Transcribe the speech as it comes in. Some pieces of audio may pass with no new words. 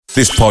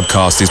This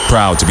podcast is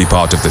proud to be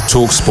part of the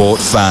TalkSport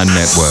Fan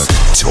Network.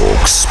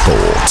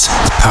 TalkSport.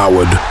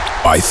 Powered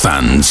by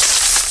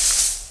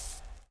fans.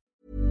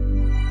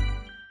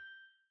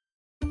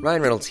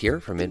 Ryan Reynolds here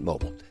from Mint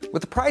Mobile.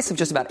 With the price of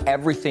just about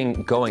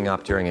everything going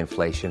up during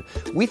inflation,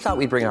 we thought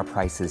we'd bring our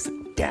prices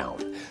down.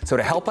 So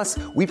to help us,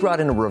 we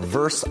brought in a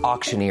reverse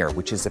auctioneer,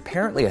 which is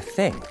apparently a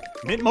thing.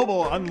 Mint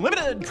Mobile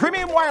Unlimited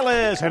Premium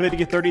Wireless. How to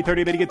get 30,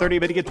 30, bit to get 30,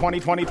 bit to get 20,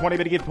 20, 20,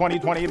 bit to get 20,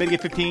 20, bit to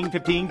get 15,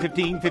 15,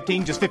 15,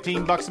 15, just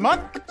 $15 a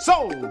month?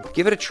 Sold!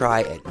 Give it a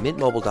try at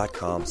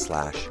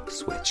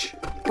mintmobile.com/switch.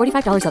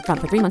 $45 up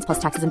front for 3 months plus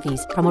taxes and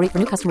fees. Promo rate for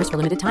new customers for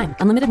limited time.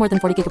 Unlimited more than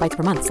 40 gigabytes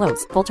per month.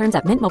 Slows full terms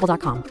at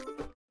mintmobile.com.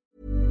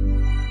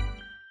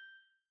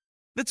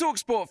 The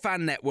TalkSport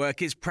Fan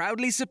Network is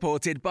proudly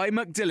supported by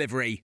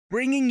McDelivery,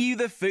 bringing you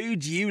the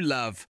food you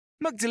love.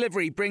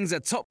 McDelivery brings a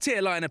top-tier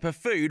lineup of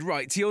food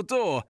right to your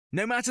door.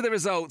 No matter the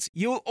result,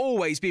 you'll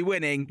always be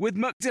winning with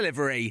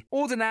McDelivery.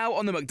 Order now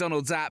on the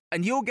McDonald's app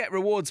and you'll get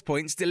rewards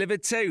points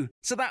delivered too.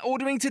 So that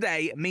ordering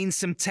today means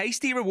some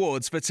tasty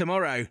rewards for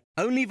tomorrow.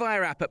 Only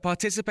via app at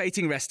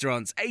participating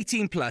restaurants.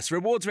 18 plus.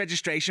 Rewards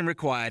registration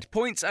required.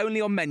 Points only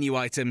on menu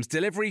items.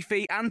 Delivery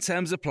fee and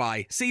terms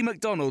apply. See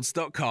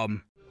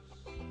mcdonalds.com.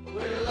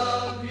 We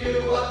love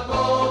you, what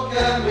more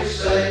can we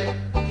say?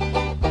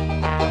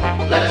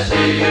 Let's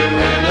hear you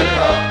in the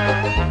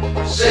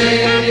cup,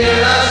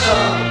 singing our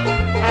song,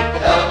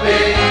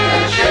 helping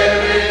and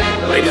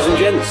sharing. Ladies and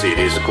gents, it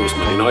is of course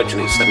Monday night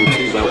and it's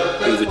 7:02. Well,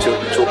 the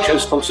Tilton Talk Show,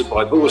 sponsored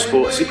by Borough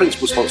Sports, the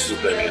principal sponsors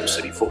of Birmingham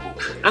City Football,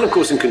 and of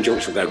course in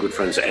conjunction with our good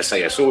friends at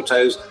SAS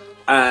Autos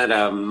and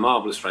our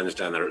marvellous friends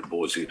down there at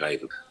Bordesley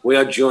Labour. We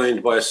are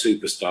joined by a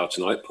superstar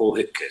tonight, Paul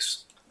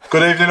Hipkiss.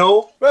 Good evening,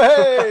 all.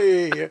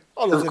 Hey!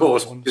 Of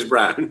course, Ms.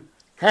 Brown.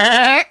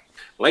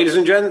 Ladies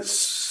and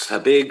gents, a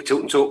big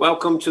Tilton Talk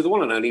welcome to the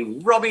one and only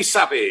Robbie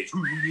Savage.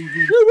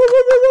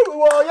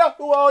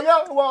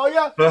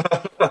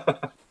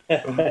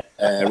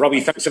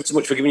 Robbie, thanks ever so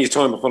much for giving your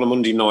time up on a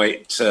Monday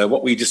night.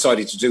 What we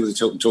decided to do with the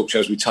Tilton Talk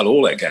shows, we tell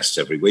all our guests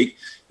every week,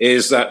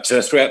 is that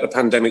throughout the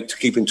pandemic, to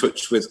keep in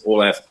touch with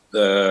all our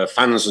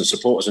fans and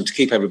supporters and to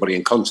keep everybody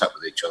in contact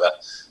with each other,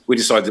 we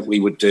decided that we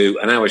would do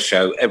an hour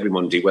show every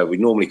Monday where we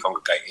normally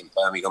congregate in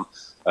Birmingham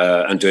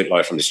and do it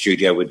live from the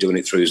studio. We're doing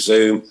it through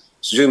Zoom,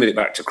 zooming it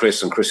back to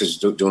Chris, and Chris is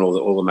doing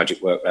all the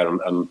magic work there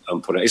and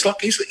putting it. It's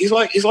like he's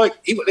like he works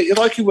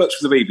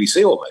for the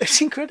BBC almost. It's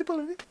incredible,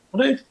 isn't it?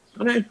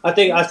 I know. I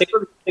think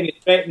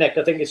it's great, Nick.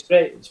 I think it's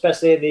great,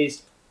 especially in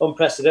these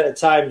unprecedented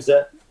times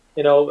that,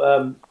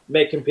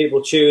 making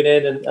people tune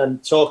in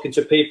and talking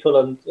to people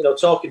and,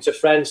 talking to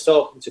friends,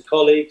 talking to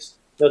colleagues,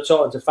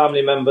 talking to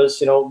family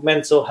members,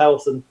 mental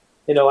health and,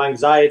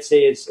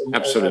 anxiety is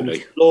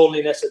absolutely and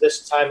loneliness at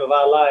this time of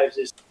our lives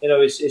is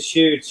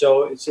huge.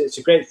 So it's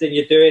a great thing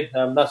you're doing.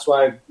 That's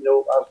why, I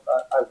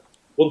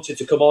wanted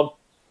to come on,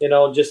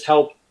 and just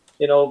help,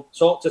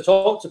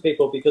 talk to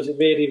people because it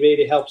really,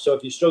 really helps. So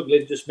if you're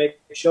struggling, just make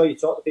sure you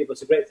talk to people.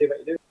 It's a great thing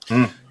that you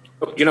do.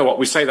 You know what?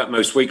 We say that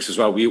most weeks as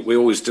well. We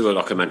always do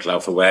a mental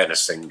health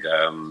awareness thing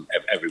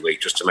every week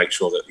just to make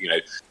sure that,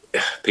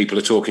 people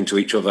are talking to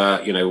each other,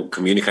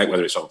 communicate,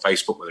 whether it's on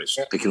Facebook, whether it's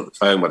picking up the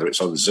phone, whether it's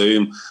on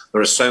Zoom.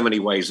 There are so many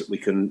ways that we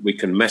can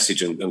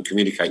message and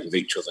communicate with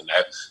each other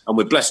now. And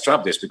we're blessed to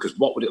have this because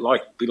what would it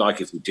be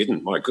like if we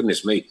didn't? My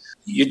goodness me.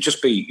 You'd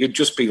just be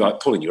like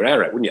pulling your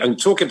hair out, wouldn't you? And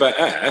talking about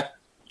hair,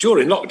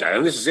 during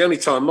lockdown, this is the only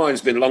time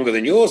mine's been longer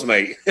than yours,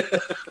 mate.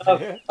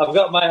 I've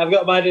got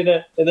mine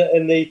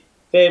in the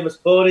famous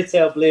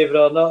ponytail, believe it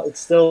or not.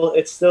 It's still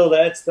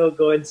there, it's still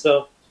going.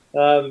 So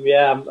I'm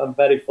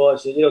very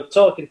fortunate.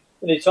 Talking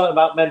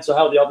about mental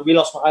health.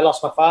 I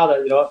lost my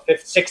father,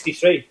 at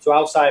 63 to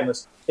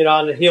Alzheimer's.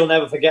 And he'll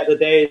never forget the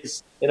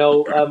days.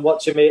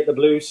 Watching me at the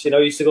Blues. He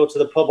used to go to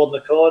the pub on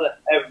the corner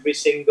every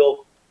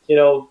single,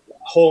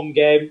 home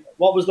game.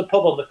 What was the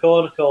pub on the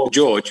corner called?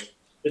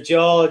 The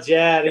George,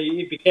 yeah. And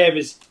he became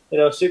his,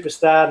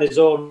 superstar in his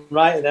own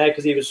right in there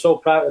because he was so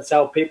proud to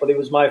tell people he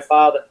was my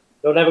father.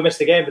 Never missed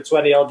a game for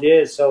 20 odd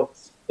years. So,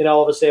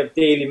 obviously I've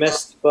dearly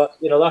missed. But,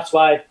 that's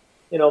why,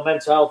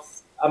 mental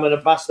health, I'm an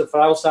ambassador for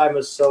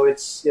Alzheimer's. So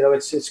it's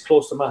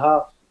close to my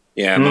heart.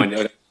 Yeah,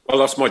 I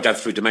lost my dad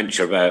through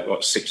dementia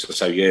about 6 or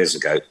so years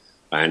ago.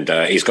 And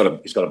he's got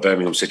a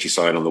Birmingham City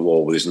sign on the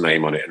wall with his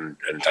name on it and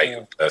date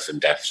of birth and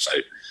death. So,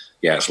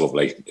 yeah, it's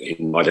lovely.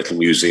 In my little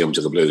museum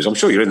to the Blues. I'm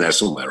sure you're in there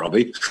somewhere,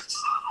 Robbie.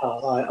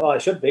 I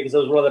should be because I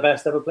was one of the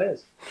best ever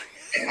players.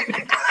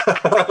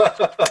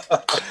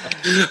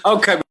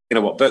 Okay, you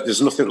know what? But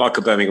there's nothing like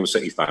a Birmingham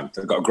City fan.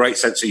 They've got a great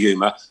sense of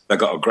humour. They've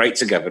got a great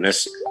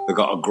togetherness. They've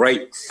got a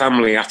great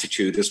family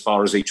attitude as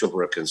far as each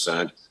other are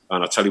concerned.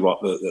 And I tell you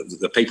what,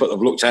 the people that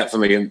have looked out for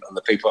me and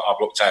the people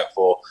I've looked out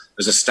for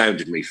has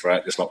astounded me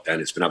throughout this lockdown.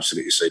 It's been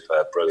absolutely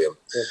superb, brilliant.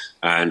 Yeah.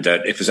 And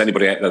if there's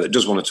anybody out there that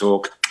does want to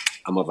talk,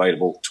 I'm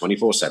available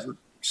 24/7,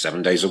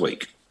 7 days a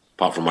week,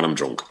 apart from when I'm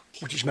drunk.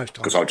 Which is most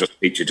times. Because I'll just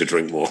teach you to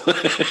drink more.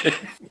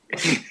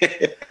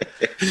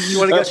 You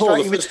want to go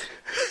straight in with...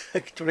 Do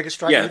you want to get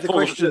straight into the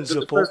questions?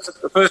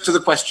 The first of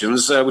the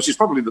questions, which is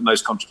probably the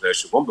most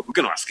controversial one, but we're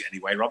going to ask it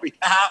anyway, Robbie.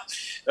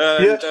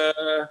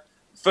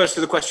 First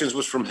of the questions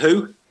was from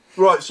who?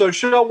 Right, so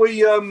shall we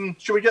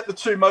get the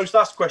two most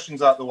asked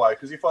questions out of the way?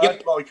 Because if I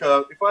had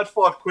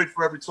 £5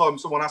 for every time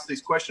someone asked this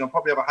question, I'd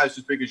probably have a house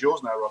as big as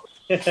yours now, Robert.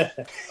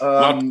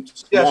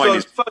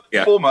 First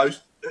and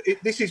foremost,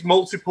 this is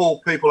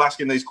multiple people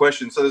asking these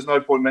questions, so there's no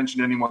point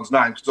mentioning anyone's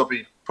name because I'll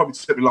be probably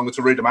take me longer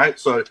to read them out.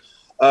 So,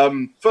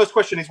 first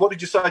question is, what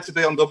did you say to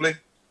Dion Dublin?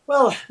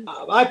 Well,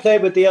 I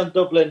played with Dion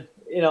Dublin,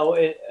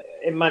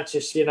 in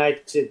Manchester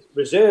United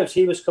reserves.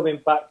 He was coming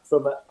back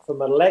from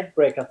a leg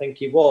break, I think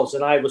he was,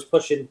 and I was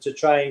pushing to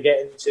try and get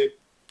into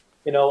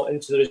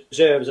the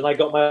reserves, and I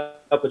got my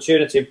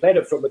opportunity and played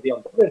up front with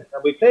Dion Dublin,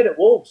 and we played at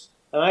Wolves,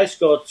 and I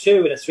scored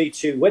 2 in a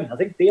 3-2 win. I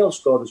think Dion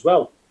scored as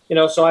well.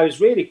 So I was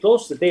really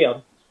close to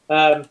Dion,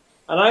 and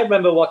I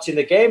remember watching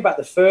the game back,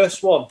 the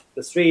first one,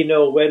 the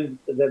 3-0 win,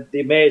 the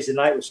amazing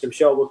night, which I'm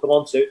sure we'll come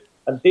on to.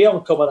 And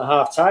Dion come on at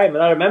half time,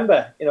 and I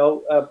remember,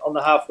 on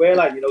the halfway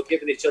line,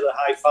 giving each other a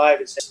high five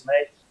and saying,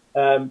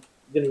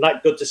 "Mate,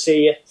 like good to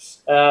see you."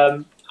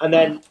 And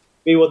then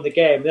we won the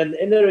game. Then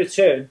in the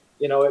return,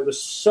 it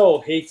was so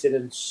heated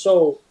and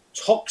so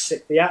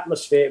toxic. The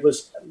atmosphere, it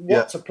was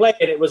to play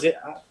in. It was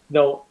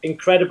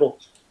incredible.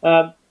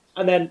 And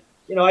then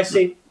I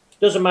see.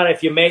 Doesn't matter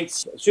if your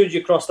mates. As soon as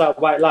you cross that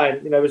white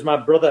line, it was my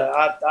brother.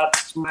 I'd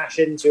smash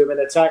into him in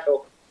a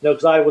tackle,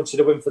 because I wanted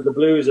to win for the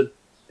Blues and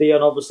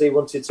Dion obviously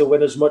wanted to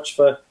win as much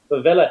for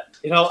Villa,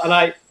 and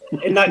I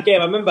in that game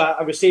I remember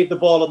I received the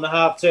ball on the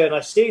half turn.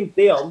 I seen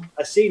Dion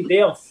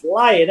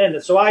flying in,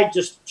 and so I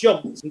just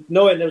jumped,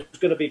 knowing there was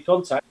going to be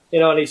contact,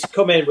 and he's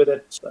come in with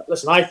it.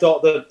 Listen, I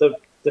thought the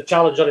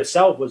challenge on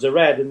itself was a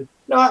red, and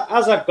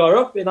as I got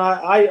up,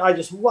 I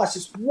just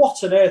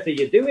what on earth are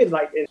you doing?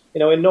 Like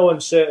in no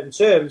uncertain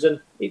terms, and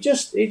he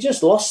just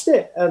lost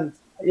it, and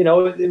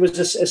it was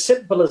just as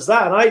simple as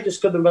that, and I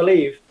just couldn't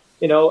believe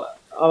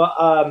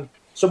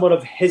someone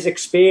of his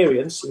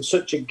experience in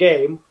such a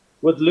game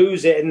would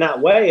lose it in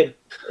that way. And,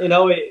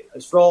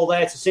 it's for all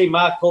there to see.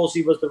 Mark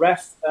Halsey was the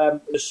ref, a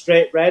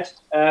straight red,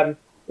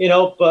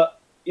 but,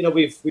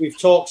 we've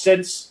talked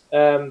since,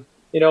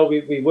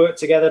 we work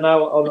together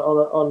now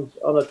on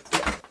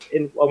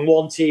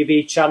one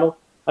TV channel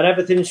and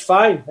everything's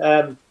fine.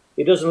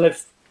 He doesn't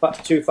live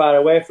too far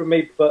away from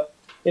me, but,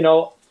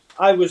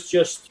 I was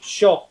just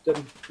shocked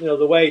and,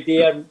 the way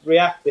DM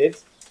reacted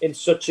in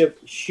such a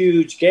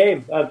huge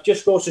game.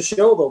 Just goes to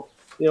show, though,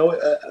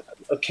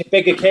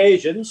 big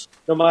occasions,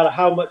 no matter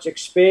how much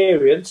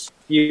experience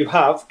you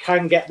have,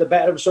 can get the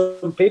better of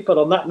some people.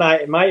 On that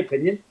night, in my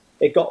opinion,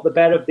 it got the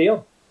better of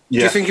Dion. Yeah.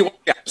 Do you think it was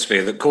the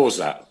atmosphere that caused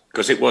that?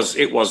 Because it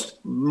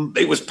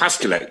was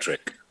past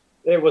electric.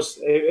 It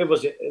was.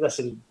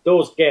 Listen,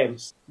 those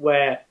games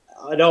where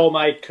I know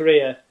my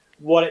career,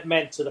 what it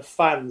meant to the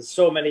fans.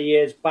 So many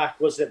years back,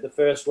 wasn't it, the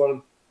first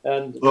one?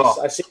 And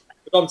I see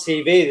on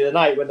TV the other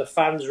night when the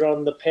fans were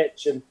on the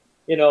pitch, and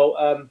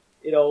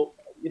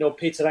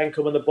Peter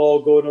Ankham and the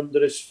ball going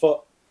under his foot,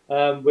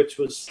 which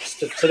was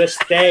to this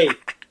day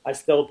I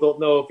still don't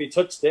know if he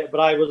touched it, but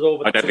I was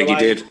over. I don't think he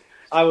did.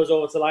 I was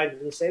over to line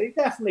and saying he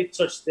definitely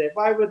touched it.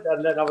 Why would?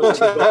 And then I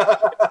was.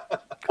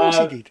 Of course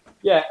he did.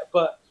 Yeah,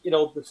 but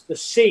the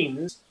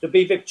scenes to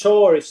be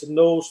victorious in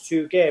those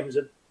two games,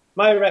 and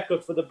my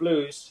record for the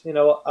Blues,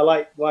 I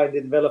like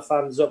winding Villa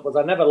fans up, was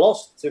I never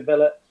lost to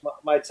Villa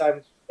my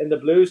time in the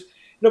Blues.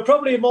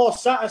 Probably a more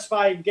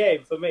satisfying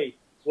game for me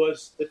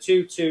was the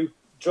 2-2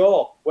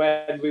 draw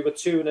when we were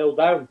 2-0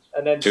 down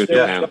and then still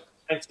got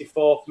the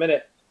 94th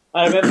minute.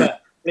 I remember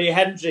Lee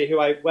Hendry,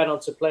 who I went on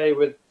to play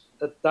with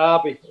at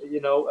Derby,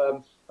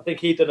 I think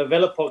he'd done a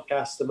Villa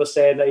podcast and was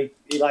saying that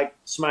he liked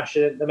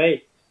smashing into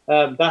me.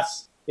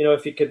 That's,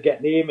 if he could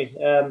get near me,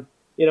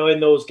 in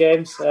those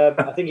games.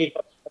 I think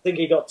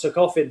he got took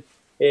off in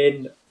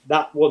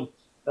that one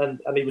and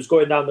he was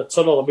going down the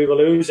tunnel and we were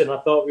losing. I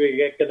thought we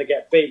were going to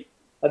get beat.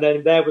 And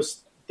then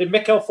did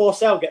Mikel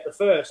Forsell get the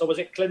first, or was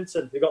it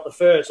Clinton who got the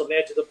first on the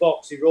edge of the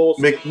box? He rolls.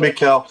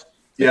 Mikel.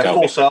 Yeah,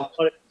 Forsell.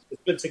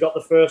 Clinton got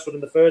the first one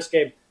in the first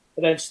game.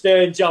 And then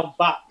Stern jumped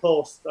back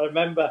post. I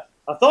remember.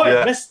 I thought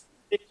he missed.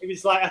 It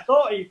was like, I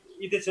thought he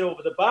did it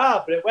over the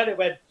bar, but when it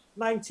went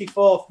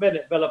 94th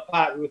minute, Villa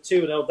Park, we were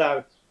 2-0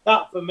 down.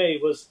 That, for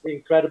me, was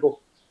incredible.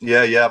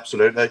 Yeah,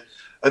 absolutely.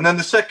 And then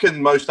the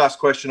second most asked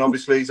question,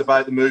 obviously, is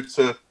about the move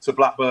to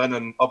Blackburn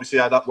and obviously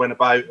how that went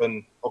about.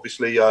 And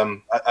obviously,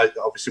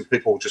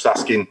 people just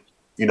asking,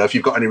 if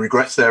you've got any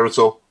regrets there at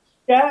all.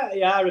 Yeah,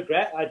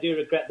 I do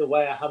regret the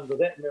way I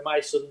handled it. I mean, my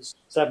son's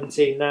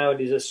 17 now and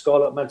he's a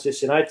scholar at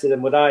Manchester United.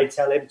 And would I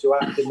tell him to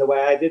act in the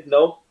way I did?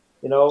 No.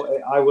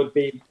 I would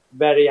be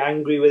very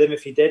angry with him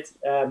if he did.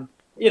 I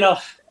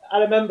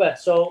remember,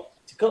 so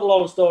to cut a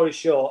long story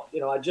short,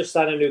 I just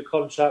signed a new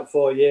contract,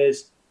 4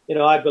 years.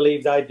 I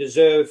believed I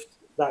deserved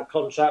that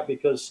contract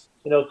because,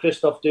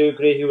 Christophe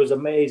Dugree, who was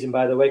amazing,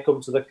 by the way,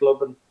 come to the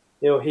club and,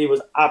 he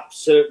was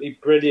absolutely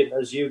brilliant,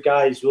 as you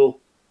guys will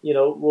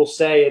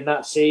say in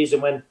that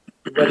season when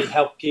he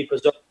helped keep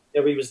us up.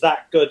 he was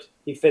that good.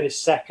 He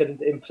finished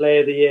second in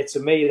Player of the Year to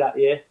me that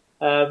year.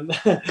 I like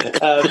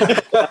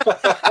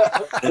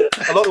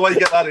the way you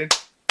get that in.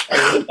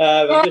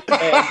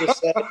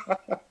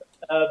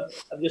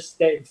 I'm just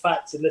stating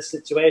facts in this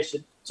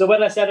situation. So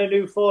when I said a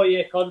new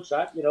 4-year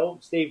contract,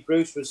 Steve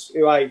Bruce was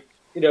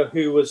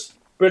who was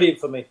brilliant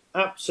for me,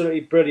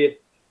 absolutely brilliant.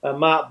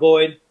 Mark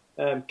Boyne,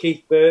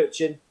 Keith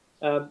Birchin,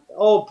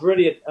 all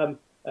brilliant.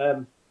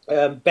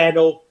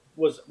 Benno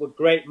was a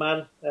great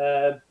man,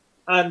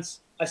 and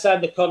I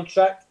signed the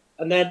contract.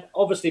 And then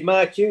obviously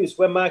Mark Hughes,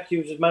 when Mark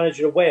Hughes was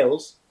manager of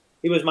Wales,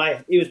 he was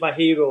my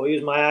hero, he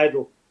was my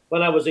idol.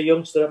 When I was a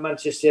youngster at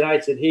Manchester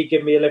United, he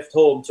gave me a lift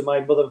home to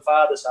my mother and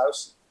father's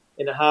house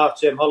in a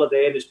half-term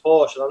holiday in his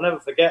Porsche. And I'll never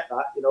forget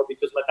that,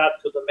 because my dad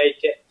couldn't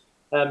make it.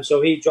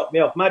 So he dropped me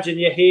off. Imagine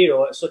your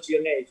hero at such a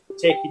young age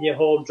taking you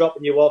home,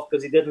 dropping you off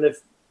because he didn't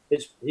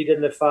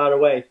live far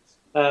away.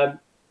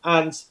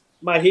 And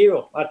my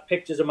hero, I had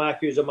pictures of Mark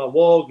Hughes on my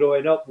wall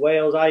growing up,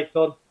 Wales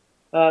icon.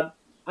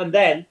 And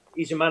then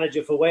he's a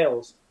manager for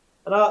Wales.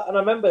 And I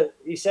remember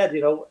he said,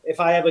 if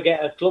I ever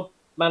get a club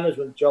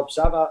management job,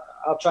 Sav,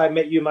 I'll try and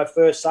make you my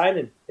first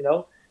signing,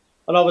 And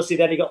obviously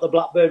then he got the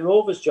Blackburn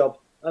Rovers job.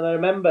 And I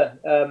remember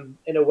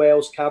in a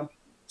Wales camp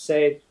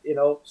saying,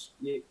 you're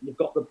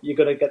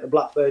going to get the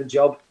Blackburn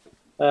job.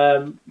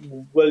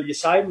 Will you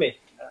sign me?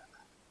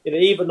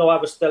 Even though I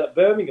was still at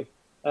Birmingham.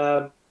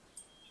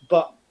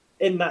 But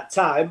in that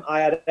time,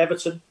 I had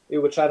Everton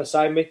who were trying to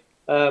sign me.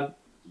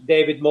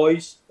 David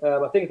Moyes.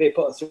 I think they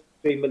put a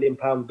 £3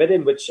 million bid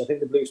in, which I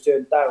think the Blues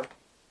turned down.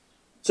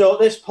 So at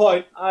this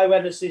point, I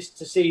went to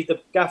see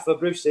the gaffer,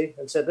 Brucey,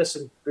 and said,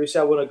 listen, Brucey,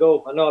 I want to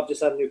go. I know I've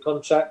just had a new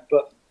contract,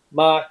 but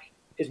Mark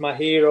is my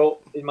hero,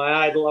 is my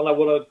idol, and I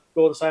want to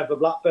go and sign for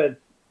Blackburn.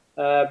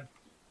 And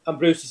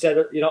Brucey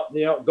said, you're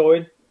not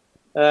going.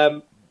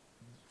 And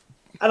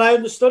I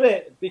understood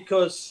it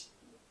because,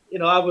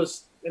 I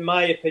was, in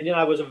my opinion,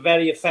 I was a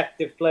very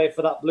effective player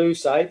for that Blue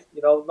side.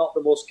 Not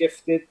the most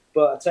gifted,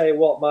 but I tell you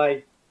what,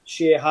 my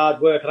sheer hard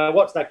work. And I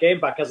watched that game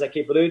back, as I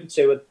keep alluding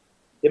to, and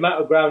the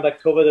amount of ground I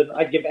covered, and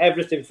I'd give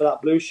everything for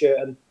that Blue shirt.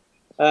 And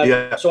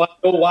so I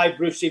know why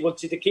Brucey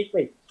wanted to keep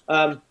me.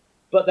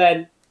 But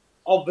then,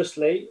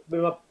 obviously,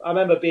 I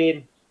remember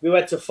we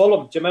went to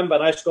Fulham, do you remember?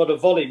 And I scored a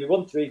volley. We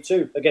won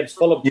 3-2 against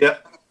Fulham. Yeah.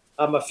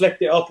 And I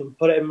flicked it up and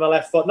put it in my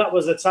left foot. And that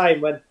was the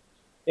time when,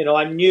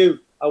 I knew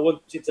I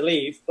wanted to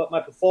leave, but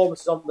my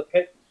performances on the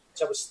pitch,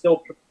 I was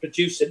still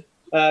producing.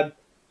 And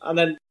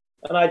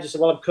I just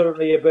said, well, I'm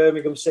currently a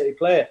Birmingham City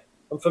player.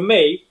 And for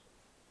me,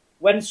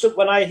 when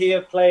I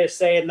hear players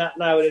saying that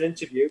now in an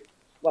interview,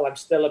 well, I'm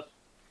still an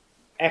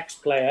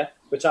ex-player,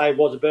 which I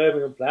was a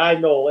Birmingham player. I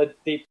know it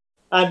deep.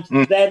 And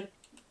then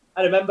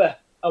I remember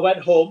I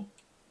went home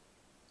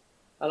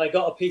and I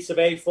got a piece of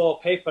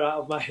A4 paper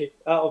out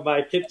of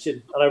my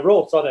kitchen, and I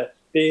wrote on it,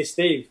 "Dear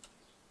Steve,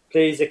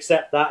 please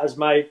accept that as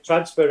my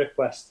transfer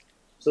request."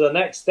 So the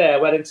next day I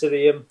went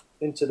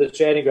into the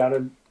training ground,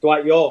 and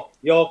Dwight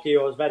Yorkie,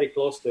 I was very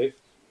close to,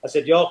 I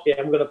said, "Yorkie,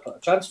 I'm going to put a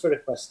transfer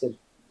request in."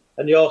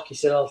 And Yorkie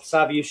said, "Oh,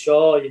 Sav, you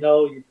sure?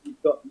 You're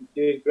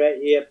doing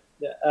great here."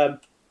 I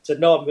said,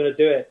 "No, I'm going to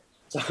do it."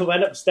 So I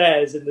went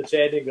upstairs in the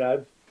training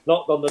ground,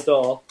 knocked on the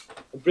door,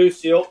 and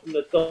Brucey opened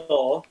the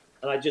door,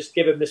 and I just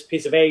give him this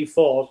piece of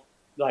A4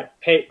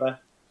 paper,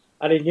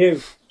 and he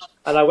knew.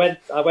 And I went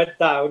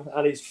down,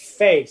 and his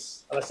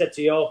face, and I said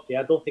to Yorkie,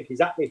 "I don't think he's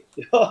happy."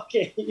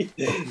 Yorkie.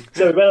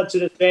 So we went on to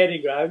the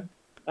training ground,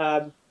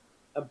 and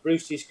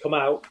Brucey's come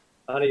out,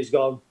 and he's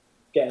gone,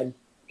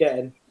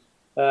 getting.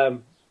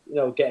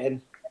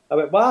 I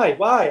went, why?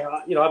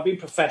 I've been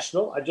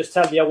professional. I just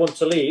tell you I want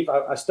to leave.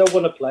 I still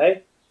want to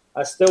play.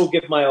 I still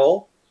give my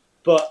all,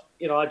 but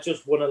I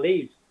just want to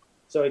leave.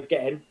 So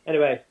getting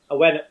anyway. I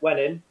went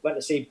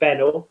to see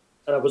Benno,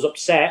 and I was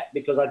upset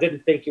because I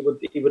didn't think he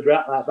would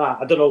react like that.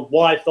 I don't know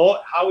what I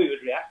thought, how he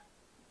would react.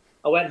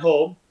 I went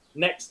home.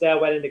 Next day I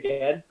went in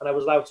again, and I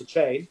was allowed to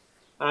train.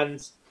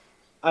 And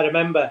I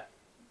remember,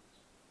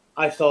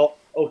 I thought,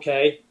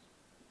 okay.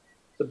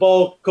 The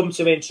ball come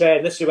to me in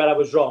training. This is where I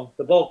was wrong.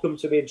 The ball come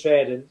to me in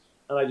training,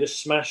 and I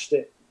just smashed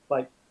it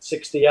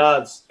 60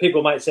 yards.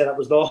 People might say that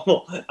was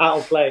normal out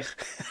of play.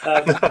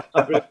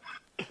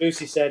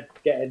 Brucey said,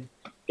 "Get in."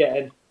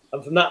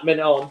 And from that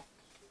minute on,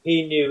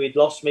 he knew he'd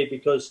lost me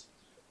because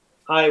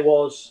I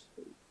was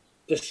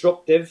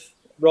disruptive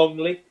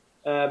wrongly.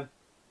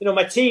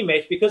 My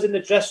teammates, because in the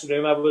dressing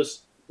room I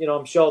was,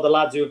 I'm sure the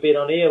lads who have been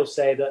on here will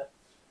say that,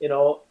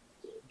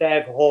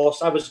 Dave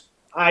Horse,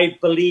 I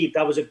believed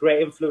I was a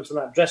great influence on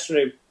that dressing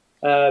room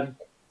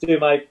through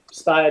my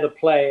style of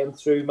play and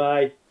through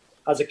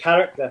as a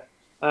character.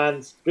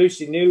 And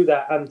Brucey knew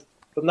that. And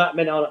from that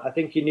minute on, I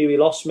think he knew he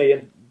lost me.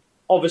 And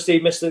obviously,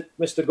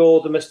 Mr.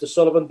 Gould and Mr.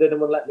 Sullivan didn't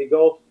want to let me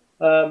go.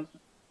 And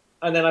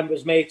then I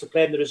was made to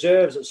play in the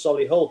reserves at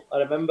Solihull. I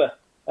remember.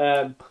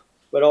 I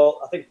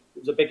think it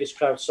was the biggest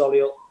crowd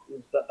Solihull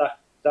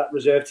that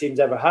reserve team's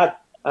ever had.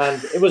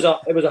 And it was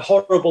a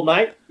horrible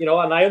night,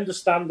 and I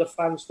understand the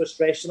fans'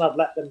 frustration. I'd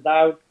let them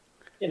down.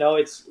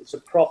 It's a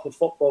proper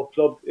football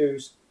club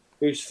who's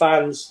whose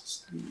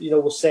fans,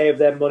 will save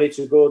their money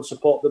to go and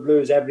support the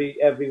Blues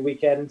every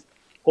weekend,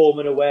 home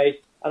and away.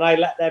 And I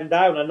let them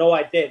down. I know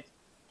I did,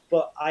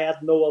 but I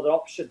had no other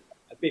option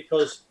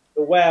because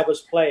the way I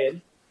was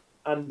playing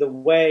and the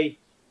way,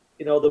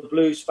 the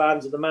Blues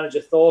fans and the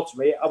manager thought of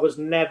me, I was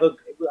never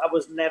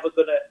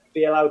going to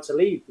be allowed to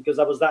leave because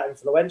I was that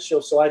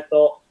influential. So I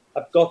thought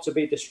I've got to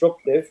be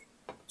disruptive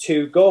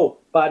to go.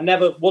 But I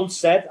never once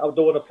said I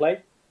don't want to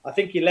play. I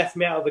think he left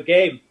me out of a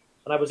game.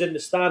 And I was in the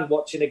stand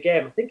watching a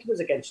game. I think it was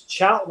against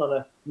Charlton on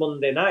a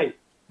Monday night.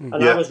 And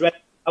I was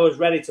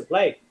ready to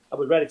play. I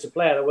was ready to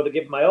play, and I would have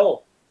given my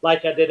all,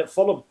 like I did at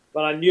Fulham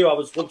when I knew I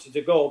was wanting to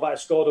go, but I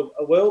scored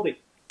a worldie.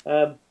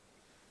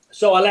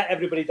 So I let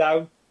everybody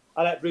down.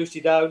 I let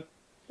Brucey down.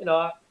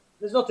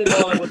 There's nothing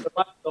wrong with the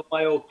back of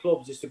my old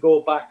clubs is to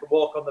go back and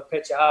walk on the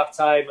pitch at half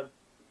time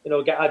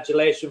and get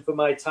adulation for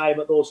my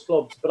time at those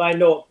clubs. But I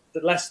know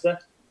that Leicester,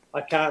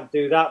 I can't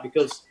do that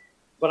because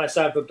when I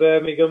signed for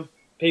Birmingham,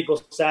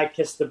 people say I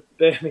kissed the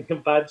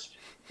Birmingham badge.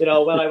 When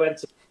I went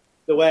to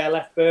the way I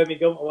left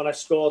Birmingham and when I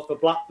scored for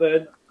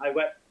Blackburn, I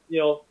went,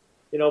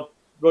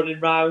 running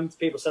round.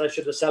 People said I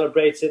should have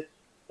celebrated.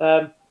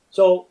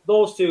 So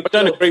those two. I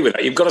don't agree with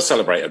that. You've got to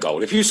celebrate a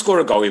goal. If you score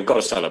a goal, you've got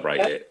to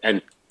celebrate it.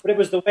 But it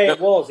was the way it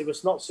was. It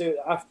was not soon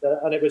after,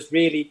 and it was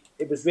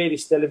really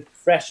still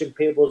fresh in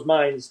people's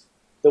minds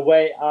the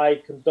way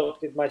I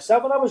conducted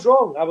myself. And I was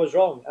wrong.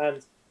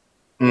 And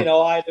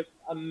I had an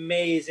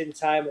amazing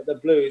time at the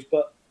Blues,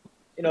 but.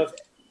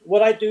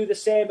 Would I do the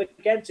same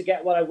again to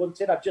get what I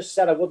wanted? I've just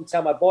said I wouldn't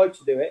tell my boy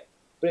to do it,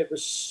 but it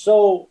was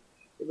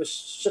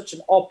such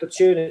an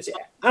opportunity,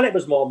 and it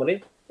was more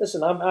money.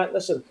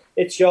 Listen,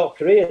 it's your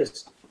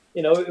careers.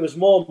 It was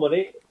more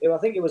money. I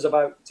think it was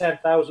about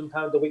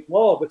 £10,000 a week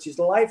more, which is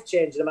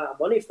life-changing amount of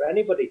money for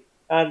anybody.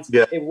 And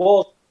it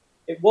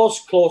was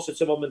closer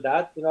to mum and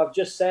dad. I've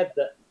just said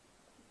that.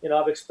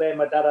 I've explained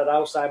my dad had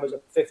Alzheimer's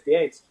at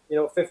 58.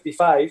 At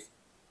 55,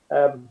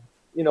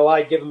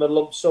 I give him a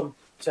lump sum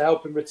to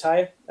help him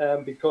retire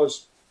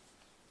because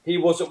he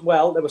wasn't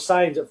well. There were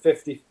signs at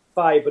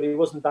 55, but he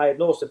wasn't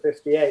diagnosed at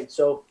 58.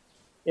 So,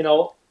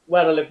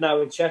 where I live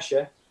now in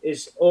Cheshire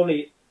is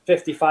only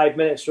 55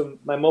 minutes from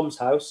my mum's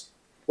house,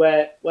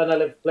 where when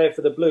I played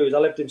for the Blues, I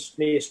lived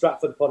near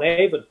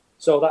Stratford-upon-Avon.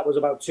 So that was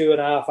about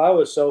 2.5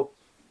 hours. So,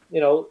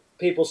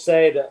 people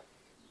say that,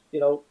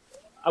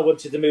 I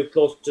wanted to move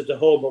closer to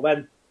home, but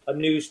when a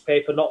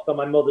newspaper knocked on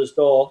my mother's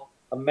door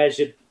and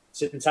measured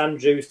St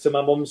Andrews to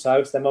my mum's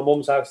house, then my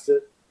mum's house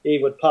to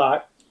Ewood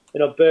Park,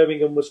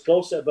 Birmingham was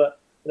closer. But,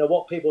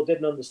 what people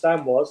didn't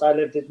understand was I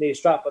lived near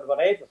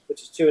Stratford-upon-Avon,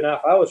 which is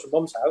 2.5 hours from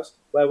mum's house,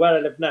 where I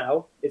live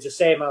now is the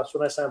same house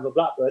when I signed for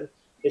Blackburn,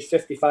 is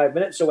 55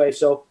 minutes away.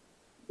 So,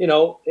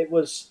 it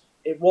was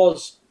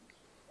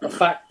a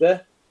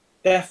factor,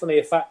 definitely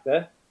a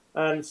factor.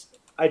 And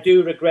I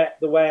do regret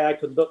the way I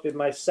conducted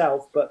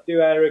myself, but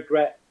do I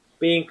regret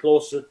being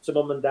closer to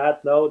mum and dad?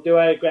 No. Do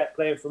I regret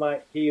playing for my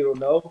hero?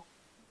 No.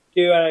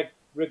 Do I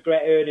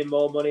regret earning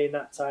more money in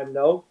that time?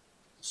 No.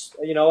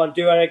 And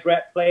do I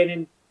regret playing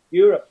in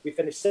Europe? We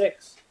finished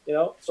 6th,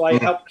 so I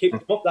helped keep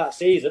them up that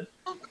season,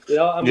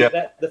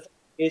 the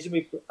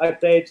season I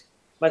played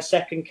my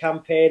second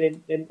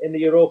campaign in the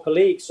Europa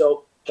League,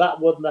 so that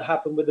wouldn't have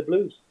happened with the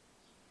Blues.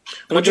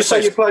 Can I just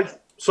say you played?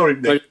 Sorry,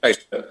 Nick.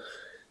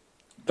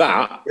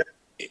 That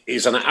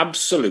is an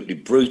absolutely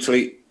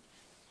brutally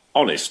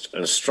honest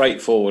and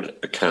straightforward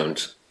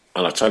account,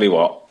 and I tell you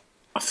what,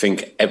 I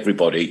think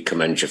everybody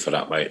commends you for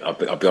that, mate. I'll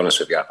be honest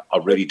with you. I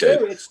really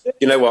do.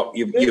 You know what?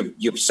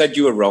 You've said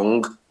you were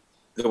wrong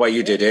the way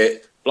you did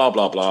it, blah,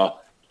 blah, blah.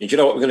 And do you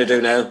know what we're going to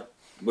do now?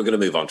 We're going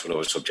to move on to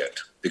another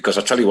subject because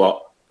I tell you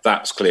what,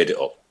 that's cleared it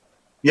up.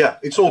 Yeah,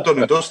 it's all done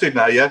and dusted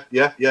now, yeah,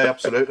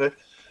 absolutely.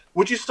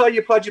 Would you say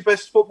you played your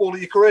best football of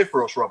your career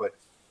for us, Robbie?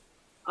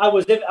 I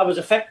was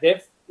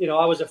effective.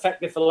 I was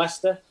effective for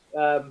Leicester.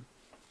 I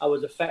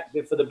was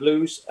effective for the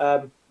Blues.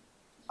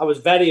 I was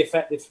very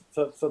effective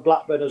for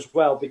Blackburn as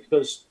well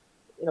because,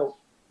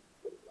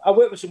 I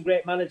worked with some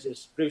great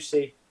managers,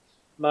 Brucey,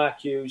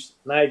 Mark Hughes,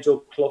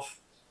 Nigel Clough,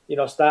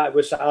 started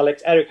with Sir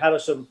Alex, Eric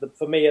Harrison,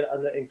 for me,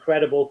 an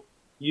incredible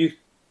youth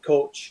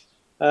coach.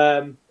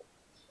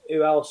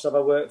 Who else have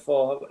I worked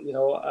for?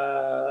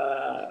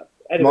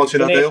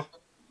 Martin O'Neill?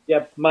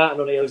 Yeah,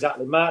 Martin O'Neill,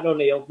 exactly. Martin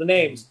O'Neill, the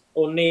names,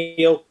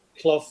 O'Neill,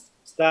 Clough,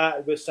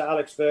 started with Sir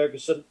Alex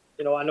Ferguson.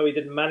 I know he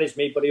didn't manage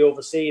me, but he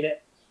overseen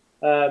it.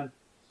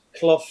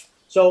 Clough.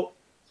 So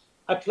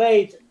I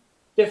played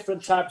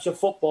different types of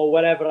football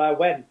wherever I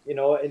went,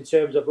 in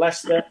terms of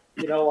Leicester.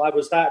 I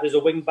was started as a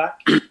wing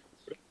back,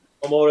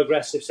 a more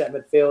aggressive set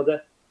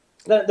midfielder.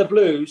 The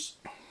Blues,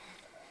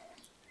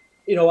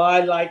 I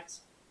liked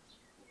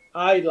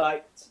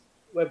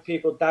when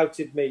people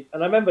doubted me.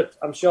 And I remember,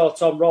 I'm sure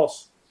Tom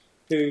Ross,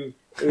 who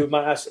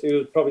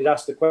probably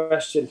asked the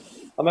question,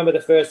 I remember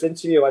the first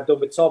interview I'd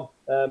done with Tom,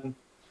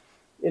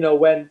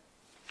 when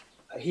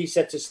he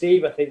said to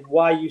Steve, I think,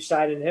 why are you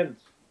signing him?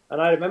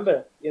 And I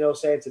remember,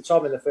 saying to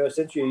Tom in the first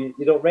interview,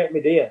 you don't rate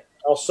me, do you?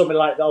 Or something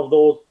like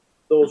that,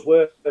 those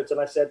words.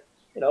 And I said,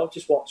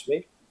 just watch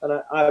me.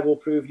 and I will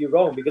prove you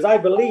wrong, because I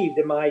believed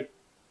in my,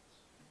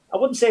 I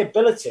wouldn't say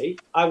ability,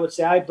 I would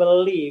say I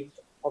believed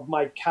in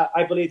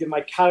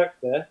my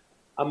character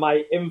and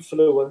my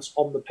influence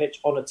on the pitch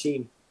on a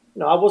team.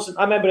 I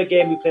remember a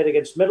game we played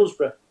against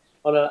Middlesbrough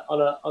on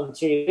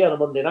TV on a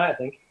Monday night, I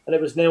think, and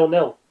it was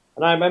 0-0.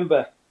 And I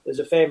remember there's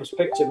a famous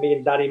picture of me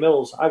and Danny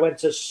Mills. I went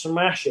to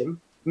smash him,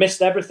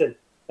 missed everything.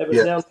 It was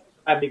 0-0,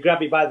 and he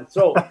grabbed me by the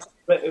throat.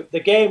 But the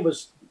game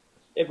was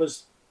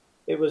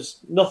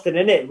nothing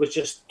in it. It was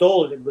just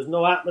dull. There was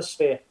no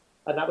atmosphere,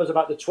 and that was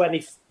about the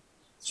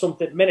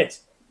 20-something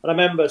minutes. And I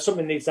remember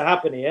something needs to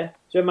happen here.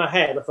 So in my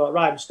head, I thought,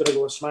 right, I'm just going to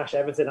go and smash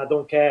everything. I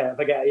don't care if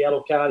I get a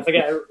yellow card. If I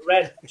get a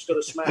red, I'm just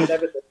going to smash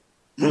everything.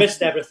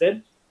 Missed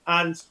everything.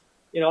 And,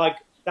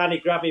 Danny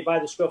grabbed me by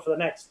the scruff of the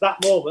neck. That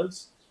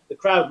moment, the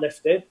crowd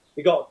lifted.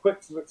 We got a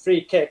quick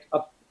free kick.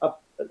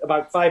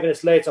 About 5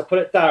 minutes later, I put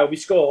it down. We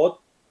scored.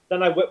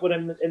 Then I whipped one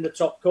in the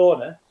top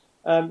corner.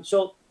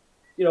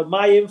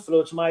 My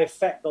influence, my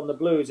effect on the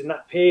Blues in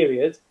that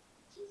period,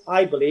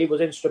 I believe,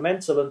 was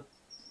instrumental. And,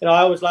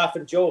 I always laugh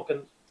and joke.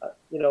 And,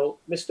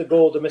 Mr.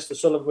 Gould and Mr.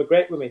 Sullivan were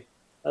great with me.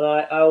 And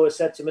I always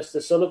said to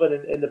Mr. Sullivan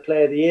in the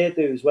Player of the Year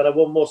dues, when I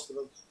won most of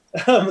them,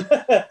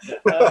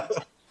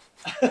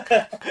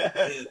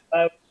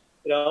 I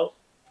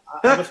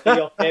must be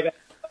your favourite.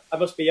 I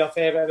must be your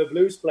favourite ever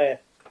Blues player.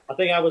 I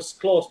think I was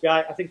close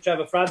behind. I think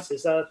Trevor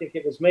Francis, and I think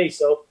it was me.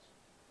 So,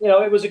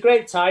 it was a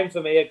great time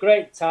for me, a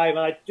great time,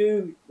 and I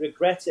do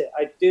regret it.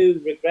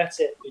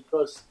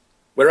 Because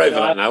we're over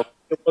that now.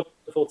 It was a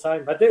wonderful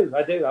time. I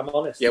do. I'm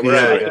honest. Yeah, we're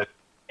over it.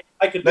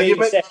 I could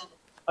really say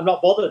I'm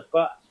not bothered,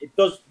 but it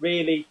does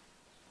really,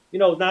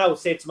 now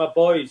say to my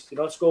boys,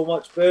 let's go and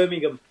watch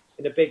Birmingham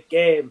in a big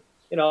game,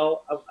 and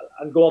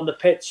go on the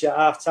pitch at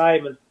half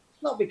time, and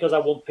not because I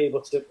want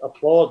people to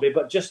applaud me,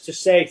 but just to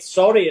say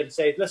sorry and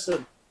say,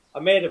 listen, I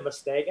made a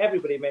mistake.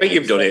 Everybody made a mistake.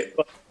 You've done it.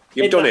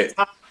 You've done it.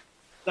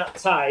 That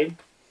time,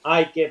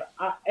 I give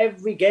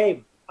every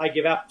game. I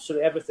give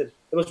absolutely everything.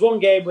 There was one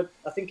game,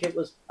 I think it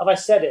was. Have I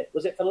said it?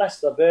 Was it for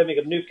Leicester,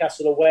 Birmingham,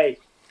 Newcastle away?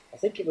 I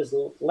think it was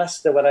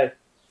Leicester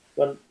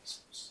when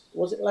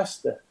was it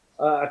Leicester?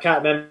 I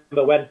can't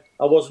remember when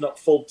I wasn't at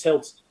full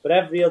tilt. But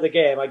every other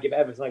game, I give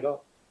everything I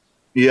got.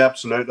 Yeah,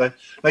 absolutely.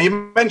 Now,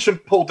 you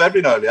mentioned Paul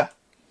Devlin earlier.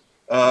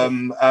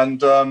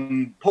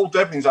 Paul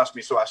Devlin's asked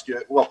me to ask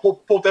you. Well,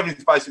 Paul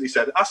Devlin's basically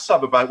said, ask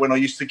Sab about when I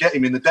used to get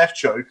him in the death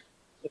choke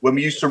when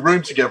we used to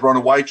room together on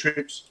away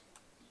trips.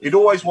 He'd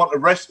always want to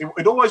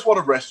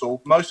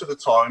wrestle most of the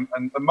time,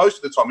 and most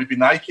of the time he'd be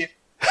naked.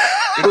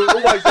 It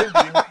always ended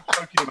in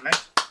choking him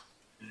out.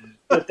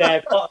 But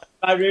Dave,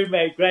 my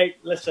roommate,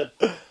 great. Listen,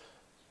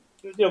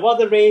 one of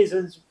the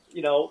reasons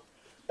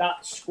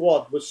that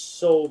squad was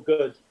so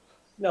good.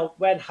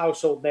 When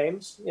household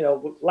names,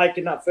 like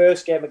in that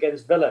first game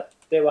against Villa,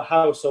 they were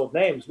household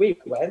names. We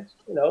went,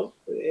 you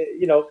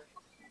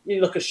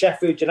look at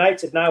Sheffield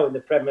United now in the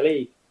Premier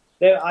League.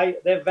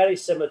 They're very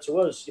similar to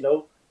us.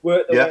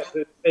 Work their way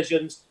through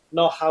divisions,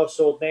 not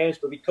household names,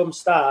 but become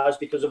stars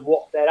because of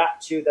what their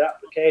attitude, their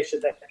application,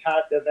 their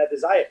character, their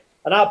desire.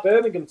 And our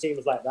Birmingham team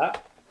was like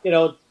that.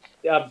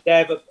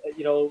 Dev,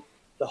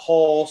 the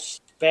Horse,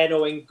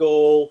 Benno in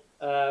goal,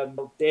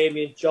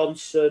 Damien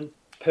Johnson,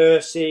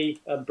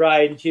 Percy and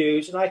Brian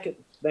Hughes, and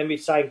then we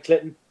signed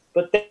Clinton.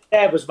 But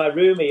Dev was my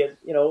roomie,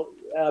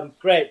 and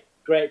great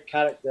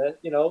character,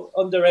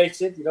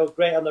 underrated,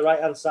 great on the right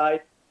hand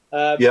side.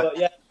 But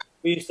yeah,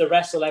 we used to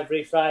wrestle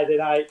every Friday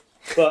night.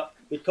 But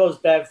because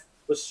Dev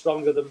was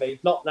stronger than me,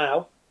 not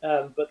now,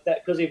 but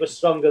because he was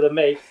stronger than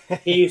me,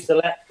 he used to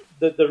let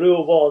the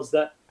rule was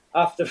that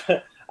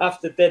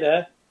after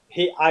dinner,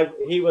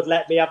 he would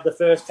let me have the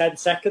first 10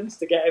 seconds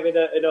to get him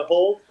in a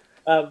hole,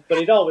 but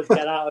he'd always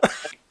get out of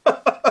it.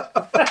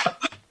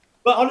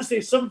 But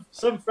honestly, some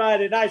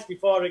Friday nights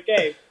before a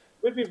game,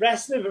 we'd be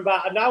wrestling for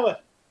about an hour.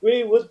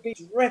 We would be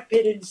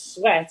dripping in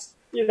sweat,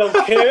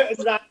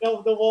 curtains hanging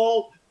over the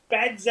wall,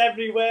 beds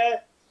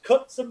everywhere,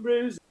 cuts and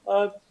bruises.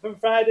 From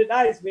Friday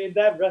nights, me and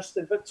Dev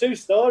wrestling, but true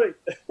story.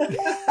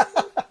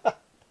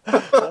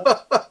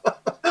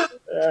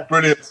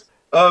 Brilliant.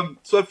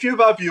 So a few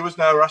of our viewers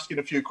now are asking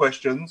a few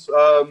questions.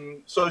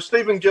 So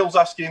Stephen Gill's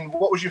asking,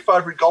 what was your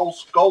favourite goal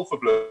for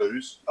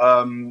Blues,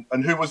 and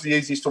who was the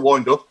easiest to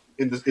wind up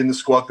in the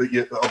squad that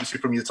you obviously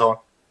from your time?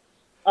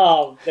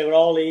 Oh, they were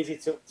all easy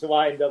to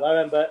wind up. I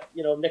remember,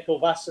 Nickel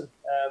Vasson.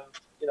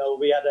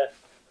 We had a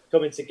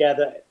coming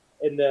together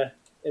in the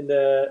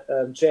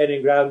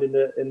training ground in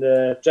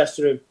the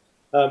dressing room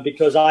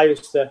because I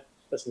used to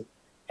listen.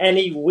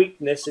 Any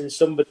weakness in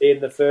somebody in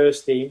the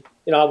first team,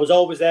 I was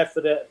always there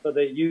for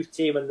the youth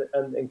team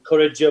and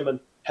encourage them and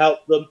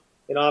help them.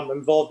 I'm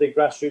involved in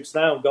grassroots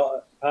now. I've got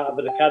a part of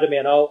an academy,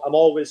 and I'm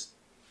always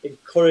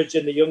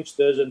encouraging the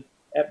youngsters and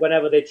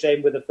whenever they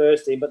train with the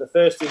first team. But the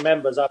first team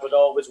members, I would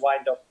always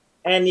wind up.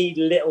 Any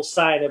little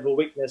sign of a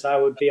weakness, I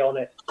would be on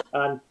it.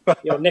 And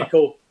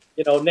Nickel,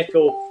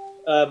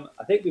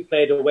 I think we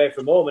played away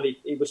from home, and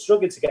he was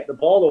struggling to get the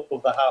ball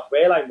over the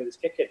halfway line with his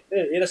kicking.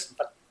 He's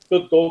a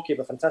good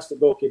goalkeeper, fantastic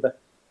goalkeeper.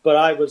 But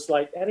I was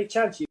like, any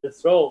chance you can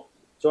throw?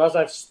 So as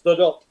I've stood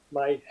up,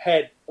 my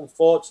head,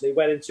 unfortunately,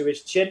 went into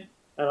his chin,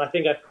 and I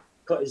think I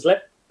cut his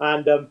lip.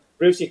 And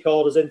Brucey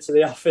called us into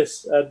the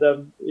office,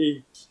 and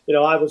he,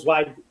 I was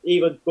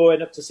even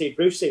going up to see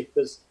Brucey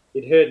because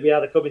he'd heard we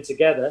had a coming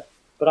together.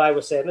 But I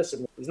was saying,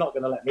 listen, he's not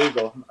going to let me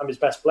go. I'm his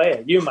best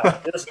player. You might.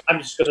 I'm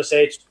just going to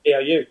say it's me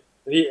or you.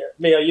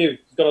 Me or you.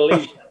 He's going to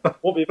leave.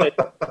 Won't be me.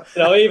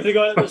 Even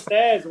going up the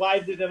stairs,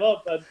 winding him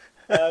up.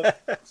 And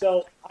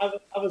so I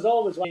was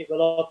always winding him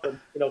up. And,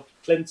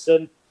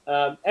 Clinton,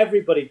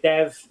 everybody,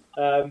 Dev,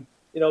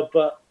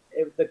 but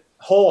the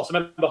Horse. I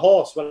remember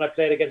Horse when I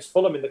played against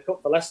Fulham in the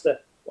Cup for Leicester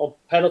on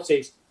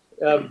penalties.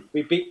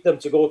 We beat them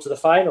to go to the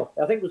final.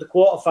 I think it was the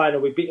quarter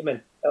final. We beat them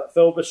in at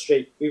Filbert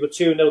Street. We were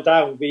 2-0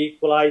 down. We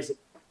equalised.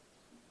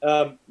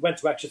 Went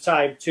to extra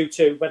time,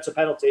 2-2. Went to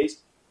penalties.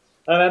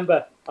 I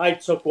remember I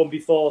took one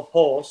before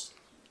Horse,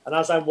 and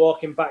as I'm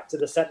walking back to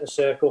the centre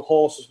circle,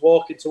 Horse was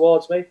walking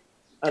towards me,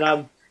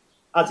 and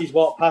as he's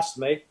walked past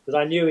me, because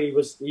I knew he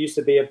used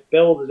to be a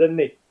builder, didn't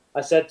he?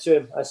 I said to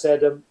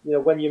him,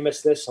 when you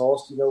miss this,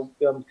 Horse,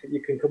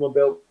 you can come and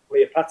build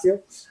me a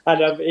patio.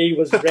 And he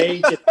was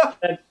raging.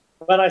 And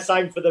when I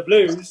signed for the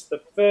Blues, the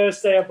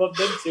first day I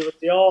bumped into was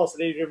the Horse,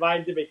 and he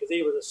reminded me because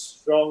he was a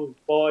strong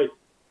boy.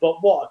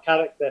 But what a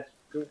character.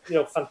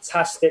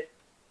 Fantastic.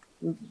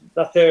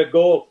 The third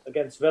goal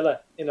against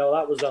Villa,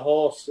 that was a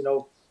Horse,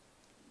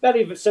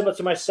 very similar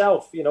to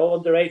myself,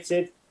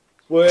 underrated,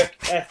 work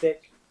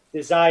ethic,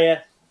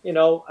 desire,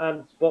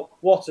 but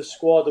what a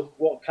squad and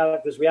what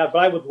characters we had. But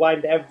I would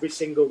wind every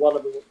single one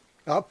of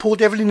them. Paul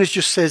Devlin has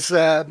just says,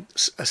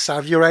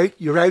 Sav,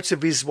 you're out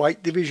of his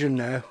weight division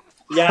now.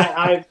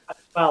 Yeah,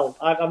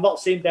 I've not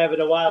seen Dev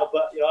in a while,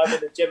 but I'm in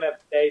the gym every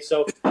day,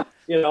 so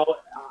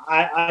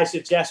I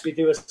suggest we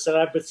do a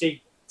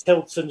celebrity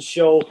Tilton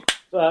show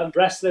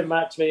wrestling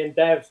match, me and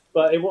Dev,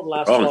 but it wouldn't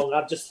last long.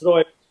 I'd just throw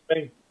it in the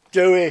ring.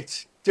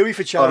 Do it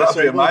for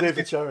charity. We'll do it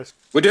for charity.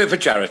 We'll do it for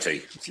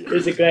charity.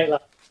 He's a great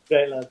lad.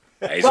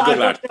 Yeah, he's a good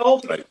lad.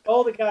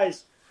 All the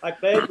guys I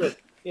played with,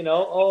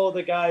 all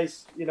the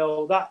guys,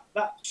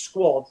 that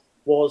squad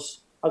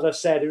was, as I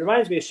said, it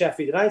reminds me of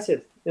Sheffield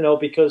United,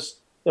 because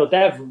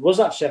Dev was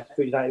at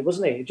Sheffield United,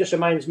 wasn't he? It just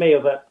reminds me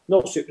of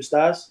no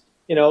superstars,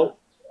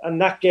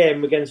 and that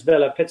game against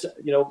Villa,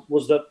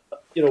 was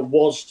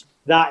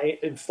that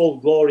in full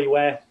glory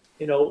where,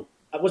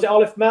 was it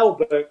Olive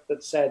Melberg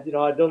that said,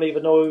 I don't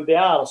even know who they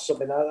are or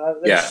something?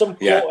 There's some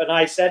quote, and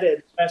I said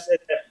it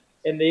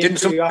in the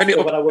interview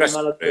after when I won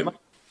Man of the Match.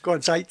 Go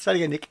on, say it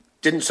again, Nick.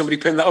 Didn't somebody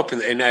pin that up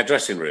in their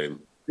dressing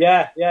room?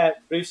 Yeah,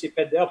 Brucey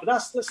pinned it up. And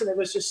it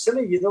was just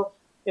silly,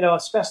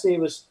 especially it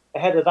was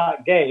ahead of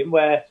that game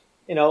where,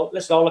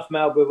 Olive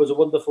Melberg was a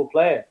wonderful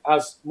player,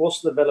 as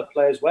most of the Villa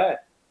players were.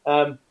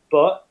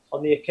 But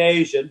on the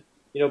occasion,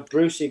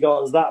 Brucey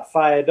got us that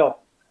fired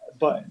up,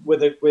 but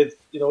with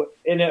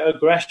inner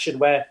aggression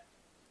where,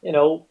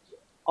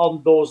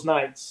 on those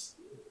nights,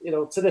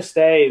 to this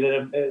day,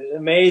 they're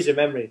amazing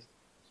memories.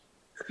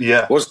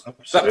 Yeah. Was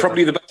that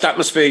probably the best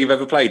atmosphere you've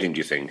ever played in, do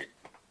you think?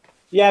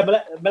 Yeah,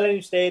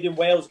 Millennium Stadium,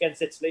 Wales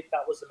against Italy,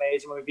 that was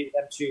amazing when we beat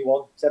them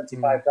 2-1,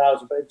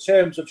 75,000. But in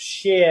terms of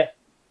sheer,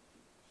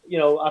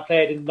 I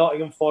played in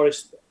Nottingham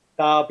Forest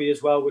Derby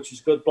as well, which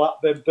is good,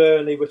 Blackburn,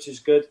 Burnley, which is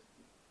good.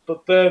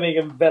 But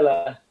Birmingham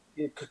Villa,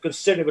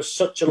 considering it was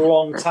such a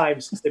long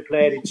time since they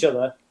played each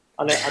other,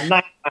 and a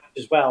night match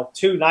as well,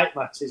 2 night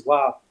matches,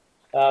 wow.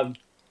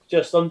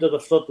 Just under the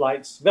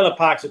floodlights. Villa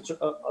Park's an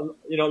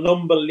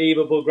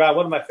unbelievable ground,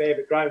 one of my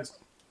favourite grounds,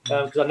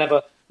 because I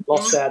never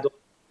lost there.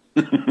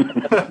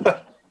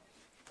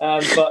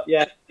 But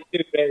yeah,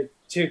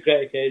 two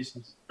great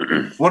occasions.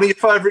 One of your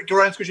favourite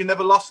grounds because you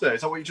never lost there?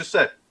 Is that what you just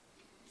said?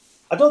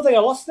 I don't think I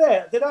lost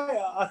there, did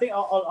I? I think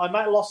I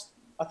might have lost.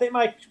 I think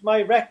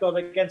my record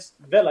against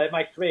Villa in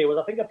my career was,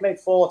 I think I played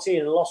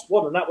 14 and lost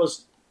 1, and that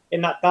was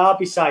in that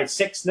Derby side,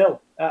 6-0.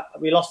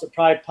 We lost at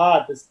Pride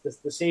Park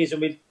the season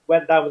we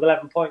went down with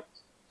 11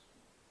 points.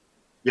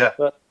 Yeah,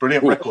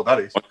 brilliant record that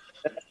is.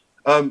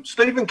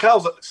 Stephen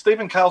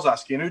Cowell's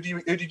asking, who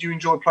did you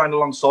enjoy playing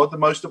alongside the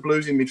most at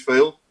Blues in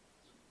midfield?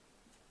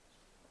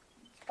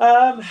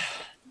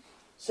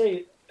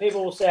 See,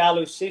 people will say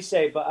Alou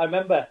Cisse, but I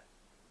remember,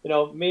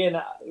 me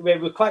and we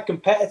were quite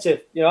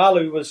competitive.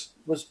 Alou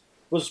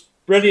was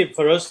brilliant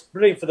for us,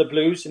 brilliant for the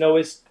Blues.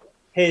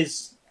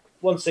 His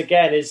once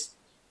again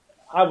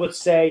I would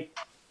say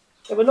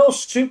there were no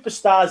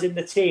superstars in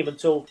the team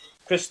until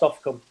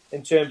Christoph come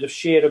in terms of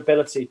sheer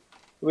ability.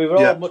 We were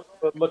all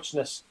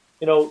muchness.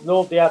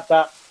 Nobody had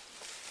that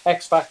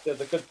X factor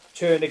that could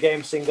turn a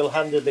game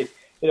single-handedly.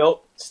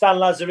 Stan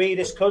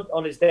Lazaridis could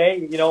on his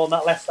day, on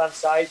that left-hand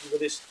side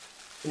with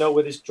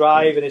his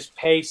drive and his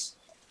pace.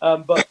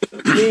 But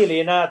really,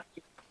 in our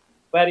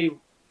very,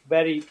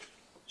 very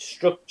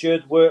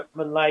structured,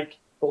 workmanlike,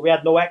 but we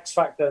had no X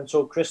factor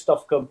until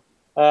Christoph come.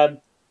 Alou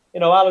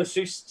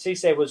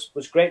Cisse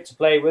was great to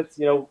play with.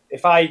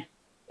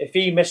 If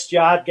he missed you,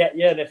 I'd get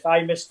you, and if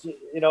I missed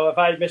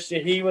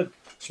you, he would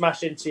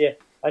smash into you.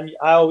 And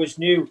I always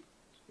knew,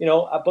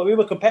 but we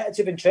were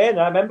competitive in training.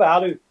 I remember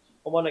Alou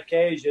on one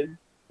occasion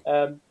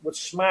would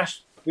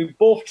smash. We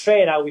both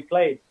train how we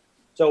played.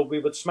 So we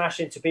would smash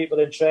into people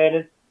in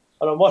training.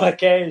 And on one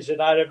occasion,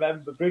 I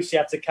remember Brucey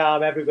had to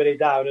calm everybody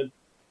down, and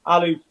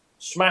Alu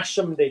smashed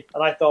somebody,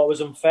 and I thought it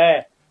was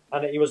unfair,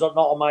 and he was not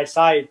on my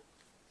side.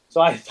 So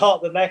I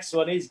thought the next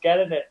one, he's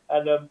getting it.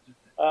 And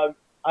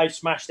I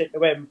smashed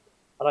into him,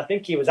 and I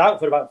think he was out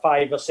for about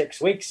 5 or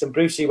 6 weeks, and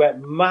Brucey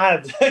went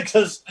mad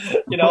because,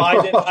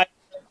 I didn't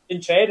in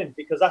training,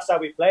 because that's how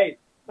we played.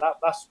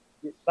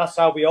 That's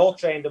how we all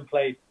trained and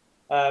played.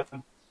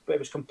 But it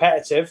was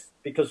competitive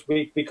because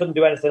we couldn't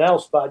do anything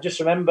else. But I just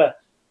remember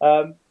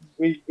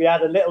we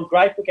had a little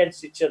gripe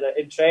against each other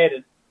in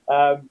training.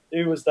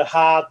 Who was the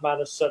hard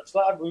man as such?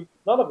 None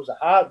of us are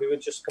hard. We were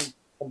just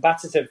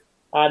combative.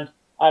 And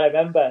I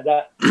remember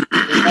that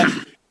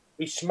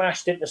we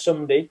smashed into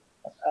somebody,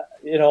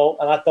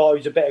 and I thought he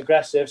was a bit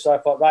aggressive. So I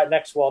thought, right,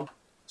 next one.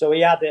 So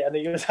he had it, and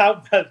he was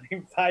out for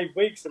 5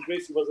 weeks, and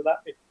Brucey wasn't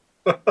happy.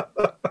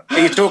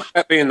 You talk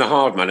about being the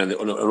hard man and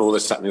all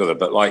this, that, and the other,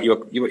 but like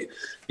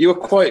you were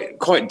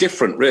quite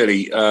different,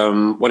 really,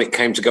 when it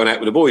came to going out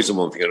with the boys and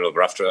one thing or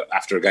another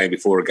after a game,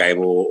 before a game,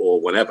 or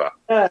whenever.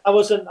 Yeah, I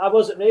wasn't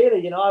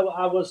really,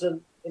 I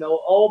wasn't,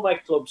 all my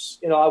clubs,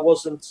 I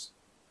wasn't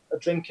a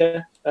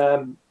drinker,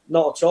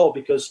 not at all,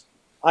 because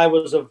I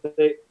was of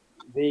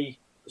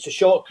it's a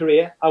short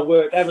career. I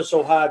worked ever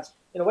so hard.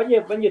 When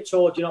you're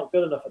told you're not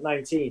good enough at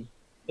 19,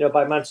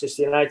 by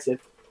Manchester United.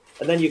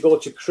 And then you go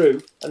to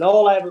Crewe, and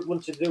all I ever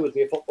wanted to do was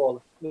be a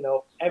footballer.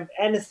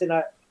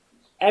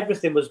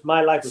 Everything was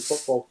my life was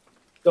football.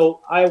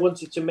 So I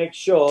wanted to make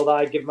sure that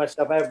I give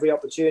myself every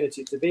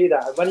opportunity to be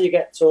that. And when you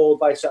get told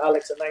by Sir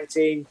Alex at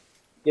 19,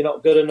 you're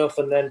not good enough,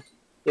 and then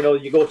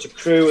you go to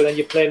Crewe, and then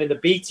you're playing in the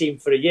B team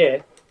for a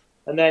year,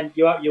 and then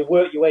you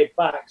work your way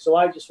back. So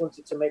I just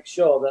wanted to make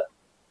sure that,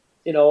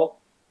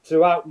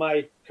 throughout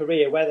my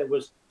career, whether it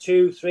was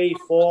 2, 3,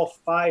 4,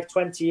 5,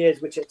 20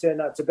 years, which it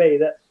turned out to be,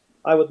 that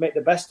I would make the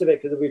best of it,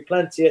 because there'd be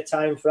plenty of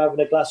time for having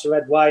a glass of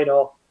red wine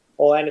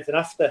or anything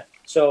after.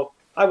 So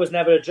I was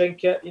never a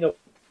drinker.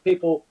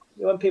 People,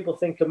 when people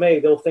think of me,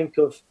 they'll think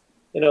of,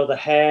 the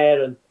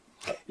hair and,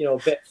 a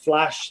bit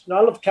flash. No,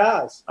 I loved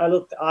cars. I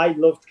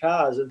loved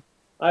cars. And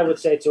I would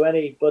say to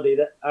anybody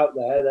out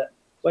there that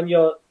when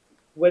you're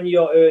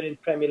earning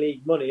Premier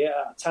League money at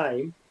a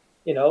time,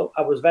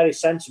 I was very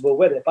sensible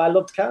with it. But I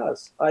loved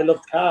cars.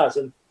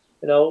 And,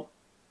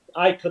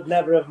 I could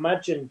never have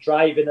imagined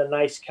driving a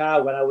nice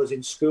car when I was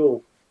in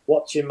school,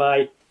 watching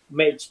my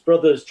mates'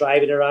 brothers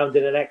driving around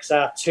in an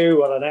XR2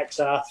 or an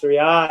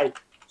XR3i. Do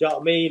you know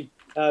what I mean?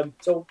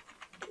 So,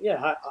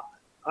 yeah,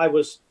 I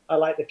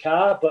like the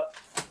car, but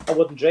I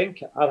wouldn't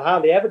drink. I'd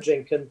hardly ever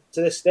drink. And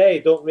to this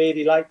day, don't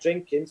really like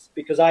drinking,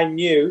 because I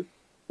knew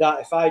that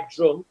if I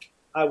drunk,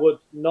 I would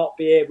not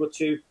be able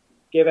to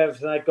give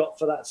everything I got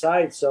for that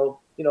side.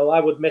 So, I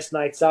would miss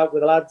nights out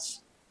with the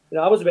lads.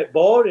 I was a bit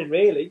boring,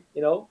 really,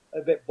 a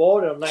bit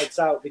boring on nights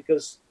out,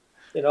 because,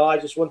 I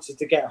just wanted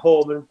to get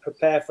home and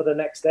prepare for the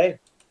next day.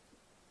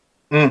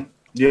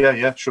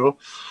 Yeah, sure.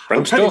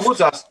 Penny Woods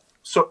asked,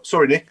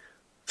 sorry, Nick.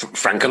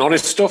 Frank and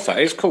honest stuff, that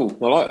is cool.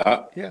 I like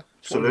that. Yeah,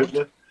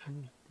 absolutely.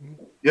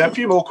 Yeah, a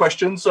few more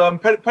questions.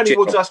 Penny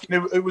Woods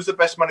asking who was the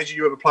best manager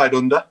you ever played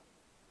under?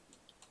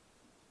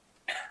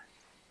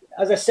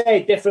 As I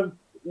say, different,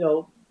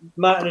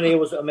 Martin O'Neill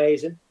was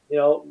amazing,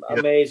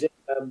 amazing.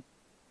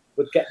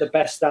 Would get the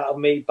best out of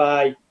me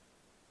by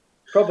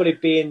probably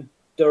being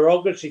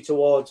derogatory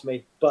towards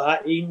me,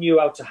 but he knew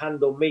how to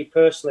handle me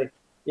personally.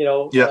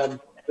 The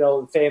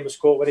famous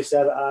quote when he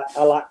said,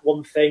 "I lack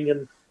one thing,"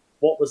 and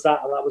what was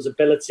that? And that was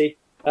ability.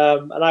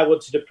 And I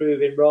wanted to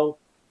prove him wrong.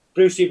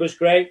 Brucey was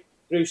great.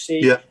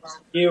 Brucey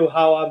knew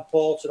how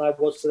important I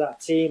was to that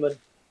team and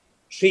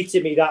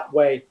treated me that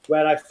way,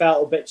 where I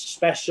felt a bit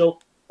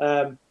special.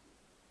 Not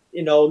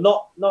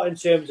in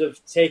terms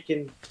of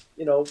taking,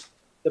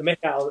 the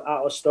mick out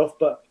of stuff,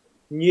 but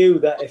knew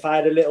that if I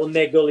had a little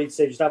niggle, he'd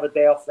say, just have a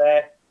day off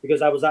there,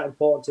 because I was that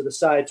important to the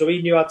side. So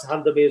he knew how to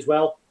handle me as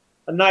well.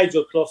 And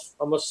Nigel Clough,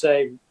 I must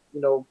say,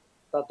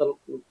 that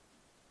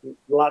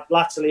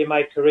latterly in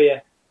my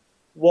career,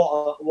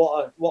 what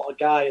a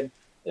guy, and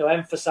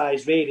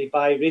emphasised really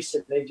by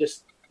recently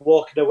just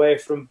walking away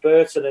from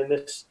Burton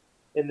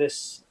in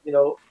this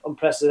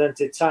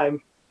unprecedented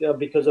time,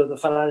 because of the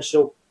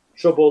financial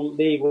trouble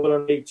League One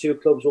and League Two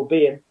clubs will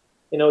be in.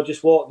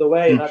 Just walked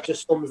away, and that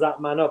just sums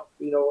that man up.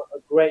 A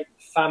great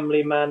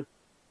family man,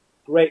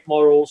 great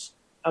morals,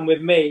 and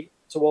with me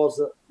towards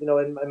the,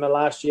 in my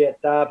last year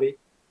at Derby,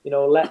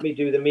 let me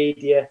do the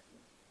media.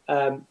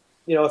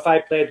 If I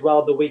played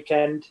well the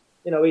weekend,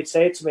 he'd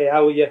say to me,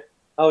 "How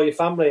are your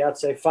family?" I'd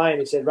say, "Fine."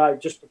 He said, "Right,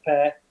 just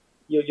prepare.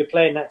 You're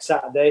playing next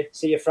Saturday.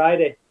 See you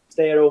Friday.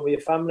 Stay at home with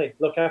your family.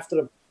 Look after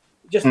them."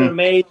 Just an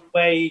amazing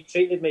way he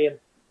treated me,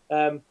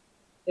 and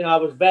I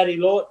was very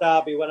low at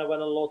Derby when I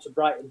went on loan to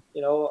Brighton.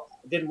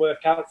 It didn't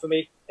work out for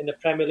me in the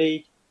Premier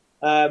League.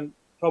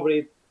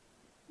 Probably,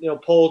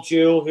 Paul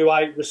Jewell, who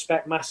I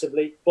respect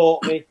massively,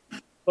 bought me,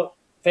 put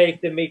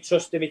faith in me,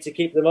 trusted me to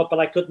keep them up,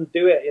 and I couldn't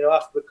do it.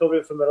 After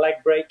recovering from a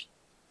leg break,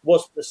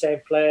 wasn't the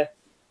same player.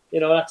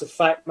 I had to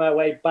fight my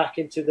way back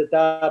into the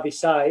Derby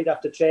side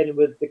after training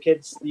with the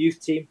kids, the youth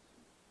team.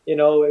 You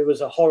know, it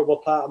was a horrible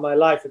part of my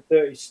life at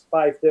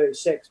 35,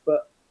 36.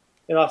 But,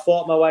 you know, I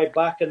fought my way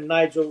back, and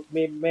Nigel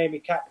made me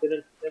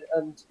captain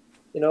and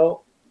you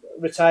know,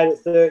 retired at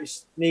 30,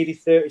 nearly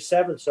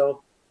 37.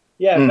 So,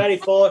 yeah, very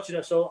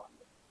fortunate. So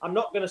I'm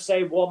not going to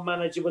say one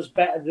manager was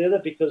better than the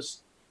other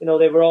because, you know,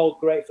 they were all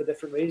great for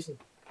different reasons.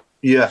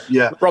 Yeah,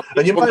 yeah.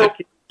 And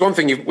one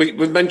thing,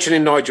 we're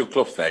mentioning Nigel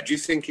Clough there. Do you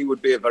think he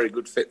would be a very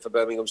good fit for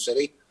Birmingham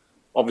City?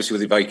 Obviously,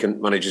 with the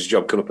vacant manager's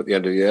job coming up at the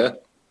end of the year.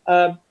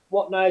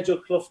 What Nigel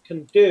Clough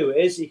can do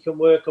is he can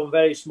work on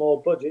very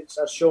small budgets,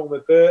 as shown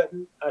with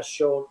Burton, as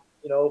shown,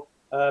 you know,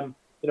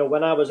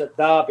 when I was at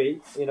Derby,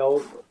 you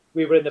know,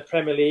 we were in the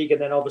Premier League, and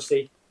then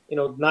obviously, you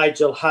know,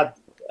 Nigel had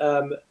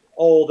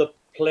all the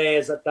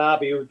players at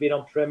Derby who had been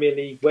on Premier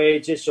League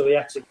wages, so he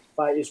had to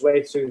fight his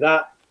way through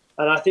that.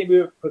 And I think we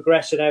were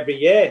progressing every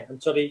year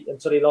until he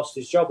lost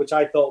his job, which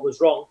I thought was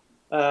wrong.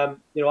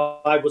 You know,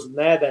 I wasn't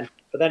there then,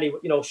 but then he,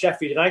 you know,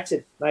 Sheffield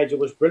United, Nigel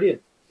was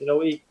brilliant. You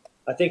know,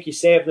 I think he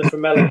saved them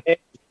from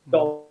relegation,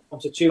 got on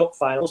to 2 cup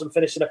finals and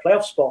finished in a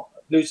playoff spot,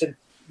 losing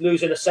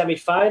a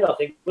semi-final. I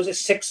think was it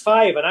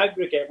 6-5 an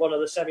aggregate, one of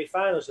the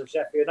semi-finals of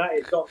Sheffield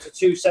United. Got to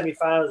 2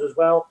 semi-finals as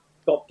well.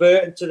 Got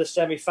Burton to the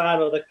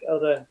semi-final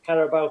of the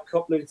Carabao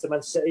Cup, losing to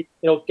Man City.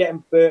 You know,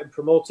 getting Burton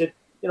promoted.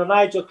 You know,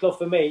 Nigel Clough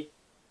for me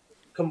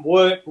can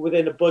work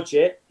within a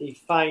budget. He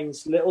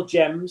finds little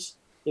gems.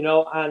 You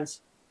know, and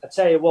I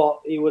tell you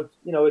what, he would.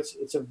 You know,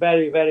 it's a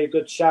very, very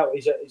good shout.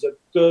 He's a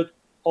good,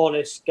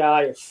 honest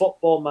guy, a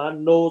football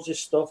man, knows his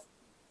stuff,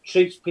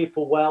 treats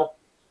people well.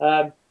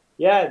 Nigel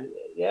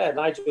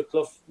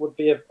Clough would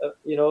be a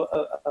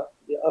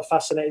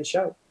fascinating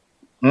show.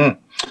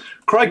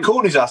 Craig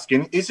Courtney's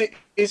asking, is it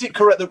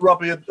correct that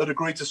Robbie had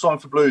agreed to sign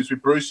for Blues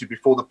with Brucey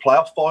before the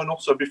playoff final?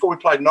 So before we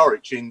played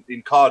Norwich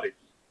in Cardiff,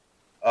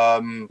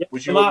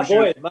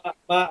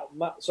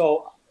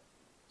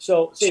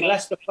 So see,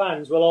 Leicester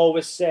fans will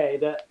always say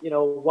that, you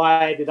know,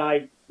 why did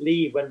I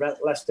leave when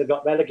Leicester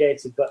got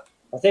relegated? But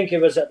I think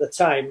it was at the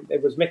time,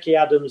 it was Mickey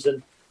Adams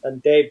and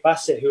Dave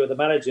Bassett who were the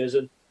managers,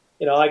 and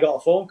you know, I got a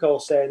phone call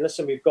saying,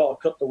 "Listen, we've got to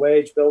cut the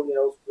wage bill.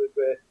 You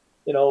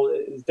know,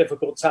 it's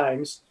difficult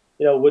times.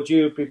 You know, would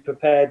you be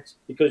prepared,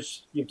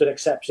 because you've done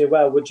exceptionally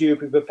well? Would you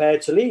be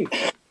prepared to leave?"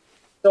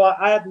 So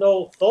I had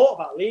no thought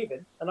about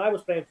leaving, and I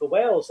was playing for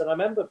Wales, and I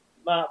remember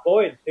Mark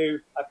Boyd, who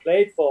I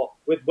played for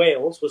with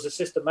Wales, was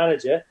assistant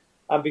manager,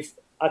 and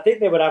I think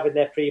they were having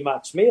their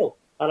pre-match meal,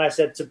 and I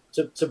said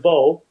to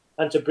Bo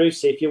and to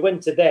Brucey, "If you win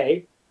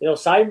today, you know,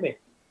 sign me."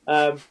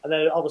 And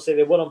then obviously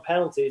they won on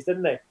penalties,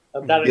 didn't they?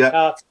 And Darren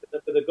Carter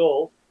for the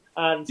goal,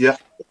 and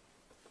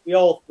we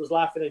all was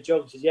laughing and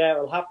joking, says, "Yeah,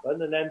 it'll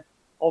happen," and then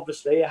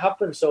obviously it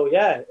happened. So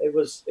yeah, it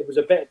was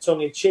a bit of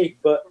tongue in cheek,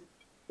 but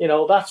you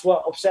know, that's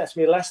what upsets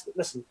me. Leicester.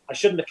 Listen, I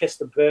shouldn't have kissed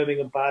the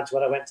Birmingham badge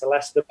when I went to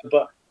Leicester,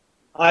 but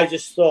I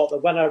just thought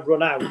that when I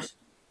run out,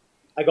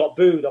 I got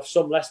booed off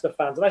some Leicester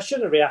fans, and I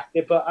shouldn't have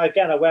reacted. But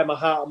again, I wear my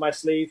heart on my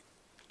sleeve.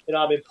 You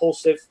know, I'm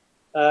impulsive,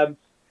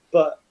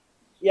 but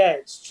yeah,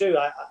 it's true.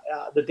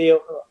 The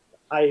deal.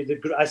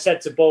 I said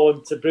to Bo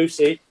and to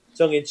Brucey,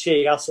 tongue in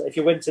cheek, if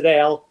you win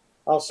today,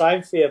 I'll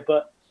sign for you.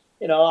 But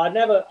you know, I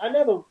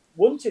never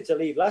wanted to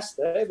leave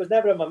Leicester. It was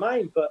never in my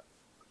mind. But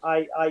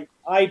I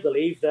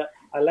believe that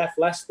I left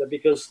Leicester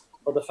because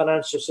of the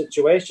financial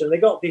situation. They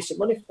got decent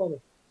money for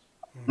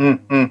me.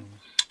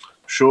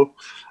 Sure.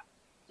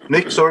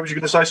 Nick, sorry, was you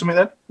going to say something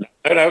then?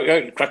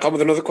 No, crack on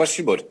with another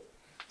question, bud.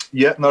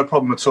 Yeah, no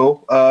problem at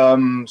all.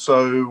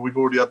 So we've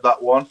already had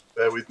that one.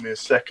 Bear with me a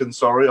second.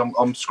 Sorry, I'm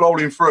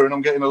scrolling through and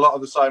I'm getting a lot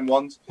of the same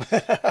ones.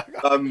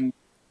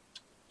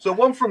 So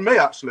one from me,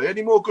 actually.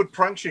 Any more good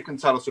pranks you can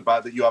tell us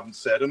about that you haven't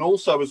said? And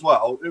also, as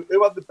well,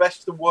 who had the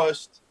best and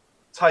worst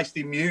taste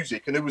in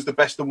music, and who was the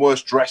best and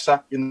worst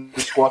dresser in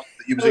the squad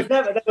that you was in?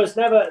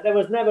 There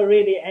was never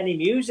really any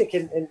music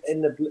in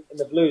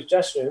the Blues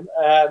dressing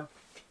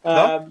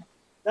room.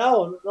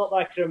 No, not that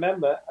I can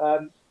remember.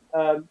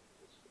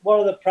 One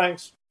of the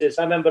pranks is,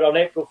 I remember on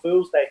April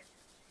Fool's Day,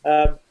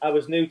 I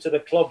was new to the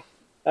club.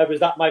 It was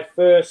that my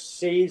first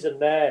season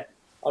there.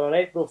 And on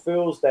April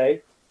Fool's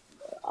Day,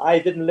 I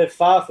didn't live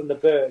far from the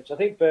Birch. I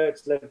think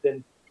Birch lived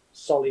in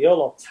Solihull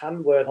or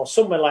Tamworth or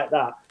somewhere like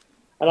that.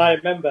 And I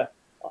remember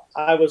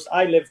I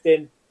lived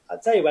in, I'll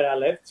tell you where I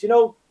lived. You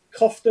know,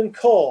 Cofton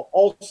Court,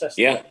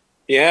 Alcester.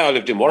 Yeah, I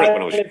lived in Warwick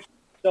when I was...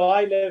 So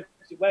I lived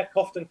where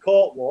Cofton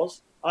Court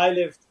was. I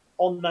lived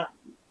on that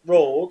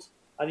road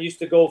and used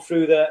to go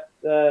through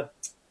the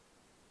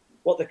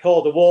what they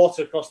call the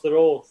water across the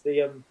road,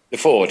 the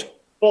ford.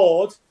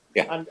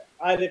 Yeah. And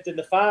I lived in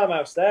the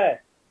farmhouse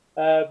there.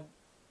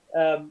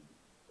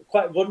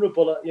 Quite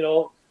vulnerable, you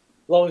know,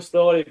 long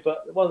story,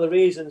 but one of the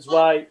reasons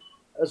why,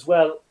 as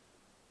well,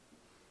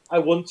 I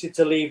wanted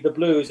to leave the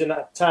Blues in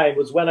that time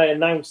was when I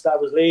announced that I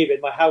was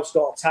leaving, my house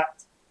got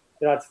attacked.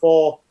 You know, I had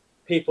 4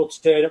 people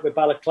turn up with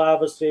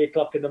balaclavas 3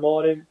 o'clock in the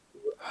morning.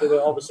 They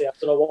were obviously, I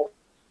don't know what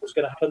was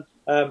going to happen.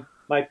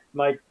 My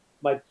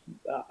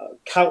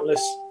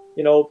countless,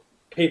 you know,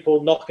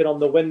 people knocking on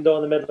the window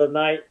in the middle of the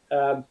night.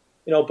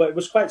 You know, but it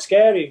was quite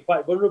scary and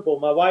quite vulnerable.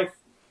 My wife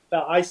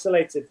felt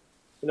isolated.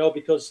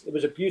 because it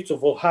was a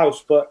beautiful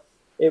house, but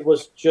it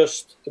was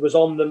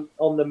on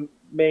the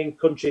main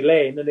country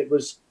lane, and it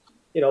was,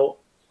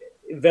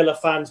 Villa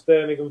fans,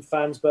 Birmingham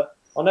fans. But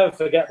I'll never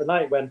forget the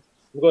night when,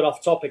 I'm going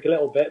off topic a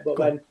little bit, but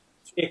when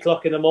 3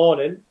 o'clock in the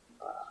morning,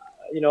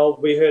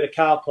 we heard a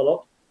car pull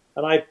up,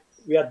 and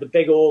we had the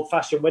big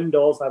old-fashioned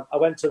windows. I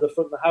went to the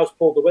front of the house,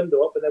 pulled the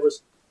window up, and there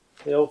was,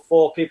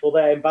 4 people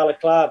there in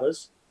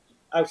balaclavas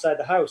outside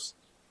the house.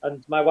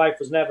 And my wife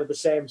was never the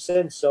same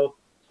since. So,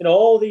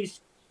 all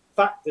these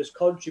factors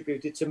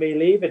contributed to me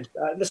leaving.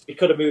 Listen, we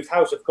could have moved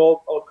house, of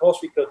course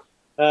we could.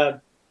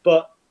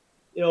 But,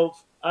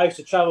 I used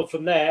to travel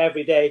from there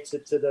every day to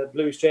the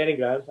Blues training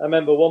ground. I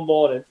remember one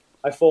morning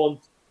I phoned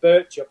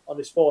Birch up on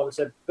his phone and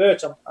said,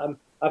 Birch,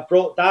 I've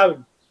brought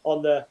down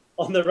on the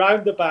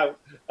roundabout.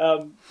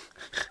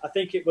 I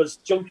think it was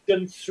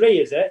Junction 3,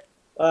 is it?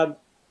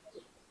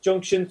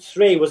 Junction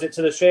 3, was it,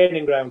 to the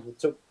training ground,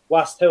 to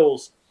West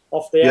Hills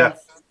off the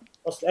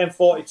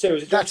M42?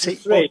 Is it That's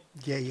Junction it.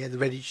 3? Oh, yeah, the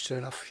Redditch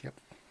turn off. Yep.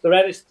 The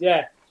Redditch,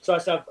 yeah. So I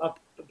said,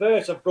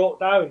 Birch, I've brought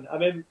down.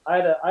 I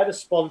had a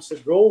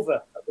sponsored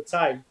Rover at the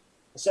time.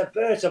 I said,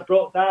 Birch, I've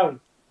brought down.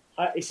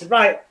 He said,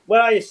 right,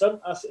 where are you, son?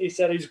 He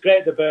said, he's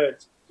great, the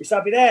birds. He said,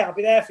 I'll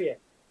be there for you.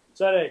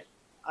 So anyway,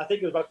 I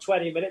think it was about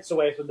 20 minutes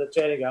away from the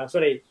training ground. So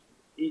anyway,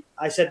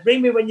 I said,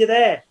 ring me when you're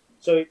there.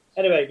 So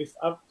anyway,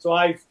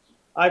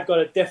 I've got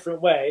a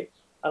different way,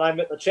 and I'm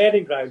at the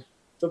training ground.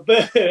 So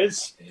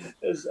Birds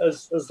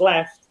has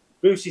left.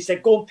 Brucey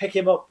said, go and pick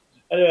him up.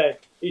 Anyway,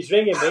 he's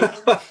ringing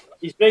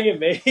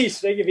me.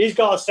 He's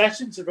got a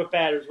session to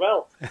prepare as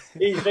well.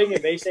 He's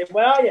ringing me, saying,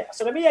 where are you? I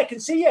said, I'm here, I can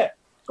see you.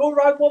 Go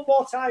round one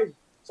more time.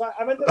 So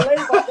I'm in the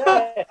lane back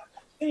there.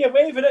 See you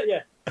waving at you.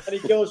 And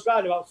he goes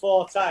round about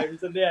 4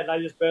 times. And in the end, I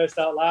just burst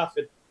out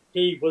laughing.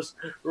 He was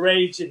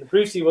raging.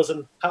 Brucey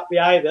wasn't happy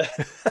either.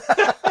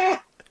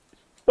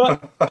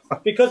 But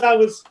because I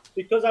was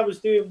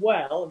doing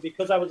well, and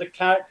because I was a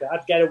character,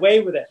 I'd get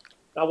away with it.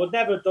 I would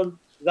never have done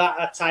that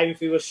at time if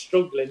we were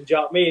struggling. Do you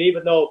know what I mean?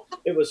 Even though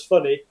it was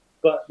funny.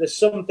 But there's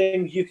some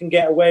things you can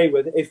get away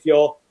with if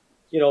you're,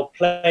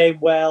 playing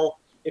well,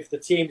 if the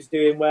team's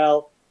doing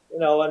well,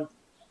 and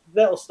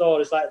little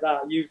stories like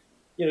that. You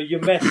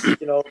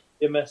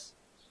miss.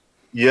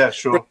 Yeah,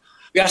 sure.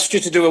 We asked you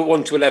to do a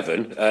 1 to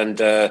 11, and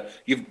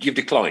you've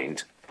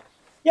declined.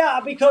 Yeah,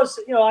 because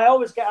I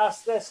always get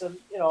asked this, and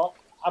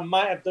I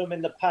might have done them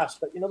in the past,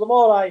 but the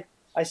more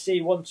I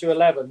see 1 to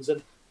 11s,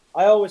 and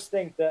I always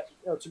think that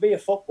to be a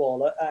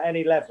footballer at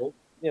any level,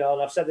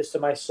 and I've said this to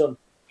my son.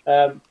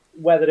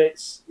 Whether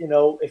it's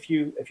if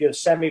you're a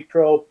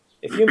semi-pro,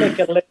 if you make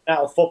a living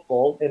out of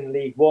football in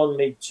League 1,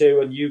 League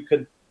 2, and you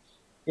can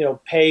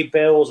pay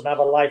bills and have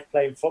a life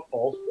playing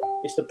football,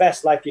 it's the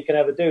best life you can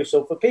ever do.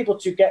 So for people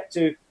to get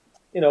to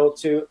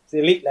to the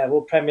elite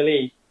level, Premier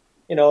League,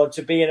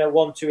 to be in a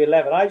 1 to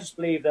 11, I just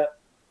believe that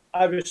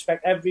I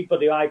respect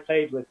everybody I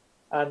played with,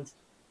 and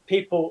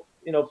people,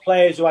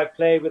 players who I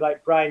played with,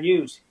 like Brian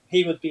Hughes,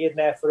 he would be in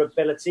there for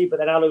ability, but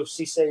then Alou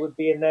Cisse would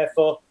be in there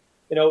for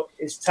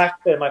his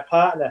tackler, my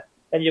partner.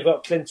 Then you've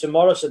got Clinton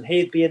Morrison.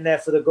 He'd be in there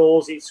for the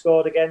goals he'd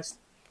scored against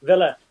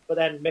Villa. But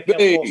then Mikel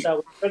Forsell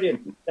was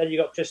brilliant. Then you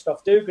got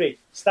Christophe Dugree.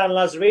 Stan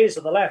Lazaridis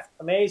on the left.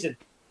 Amazing.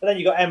 But then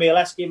you got Emile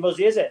Heskey and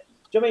Muzzy, is it?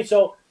 Do you know what I mean?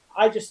 So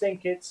I just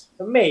think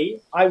for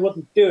me, I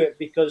wouldn't do it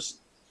because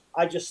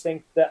I just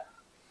think that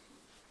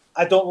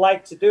I don't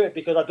like to do it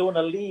because I don't want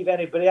to leave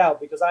anybody out,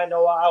 because I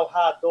know how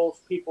hard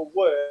those people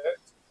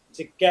worked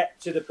to get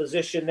to the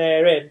position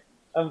they're in.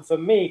 And for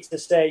me to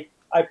say,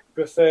 I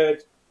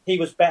preferred he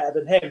was better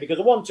than him, because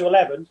a 1 to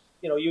 11,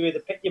 you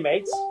either pick your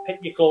mates, pick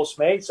your close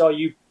mates, or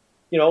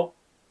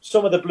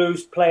some of the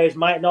Blues players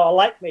might not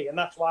like me, and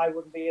that's why I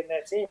wouldn't be in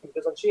their team,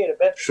 because on sheer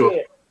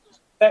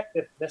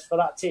effectiveness for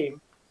that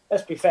team.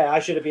 Let's be fair, I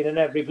should have been in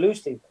every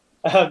Blues team,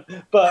 and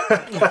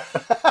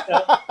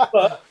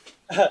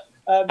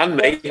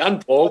me,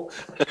 and Paul,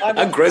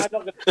 and Chris.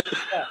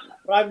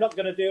 I'm not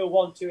going to do a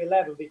 1 to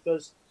 11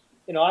 because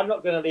I'm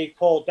not going to leave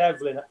Paul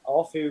Devlin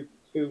off, who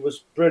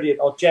was brilliant,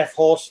 or Jeff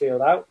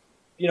Horsfield out,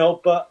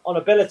 but on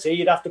ability,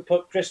 you'd have to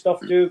put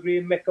Christophe Dugree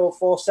and Mikel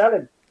Forsell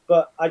in.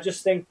 But I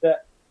just think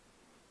that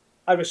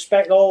I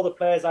respect all the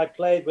players I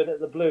played with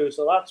at the Blues,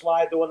 so that's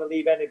why I don't want to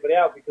leave anybody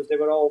out, because they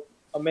were all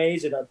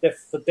amazing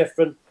for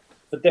different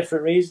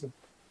reasons.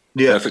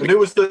 Yeah, and who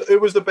was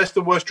the best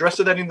and worst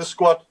dresser then in the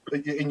squad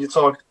in your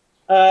time?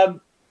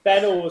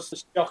 Benno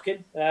was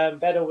shocking.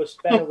 Benno was.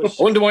 I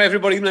wonder why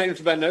everybody names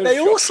Benno. They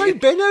all say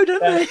Benno,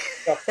 don't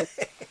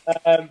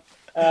they?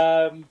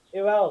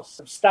 Who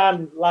else?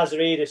 Stan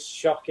Lazaridis,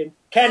 shocking.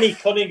 Kenny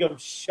Cunningham,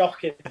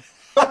 shocking.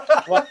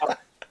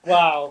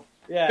 Wow.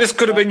 Yeah. This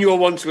could have been your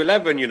 1 to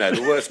 11,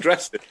 the worst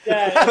dressed.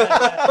 Yeah.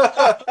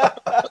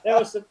 There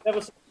were some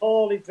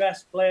poorly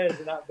dressed players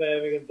in that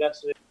Birmingham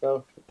dressing room.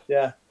 So,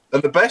 yeah.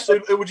 And the best?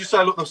 Who would you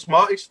say looked the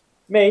smartest?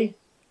 Me.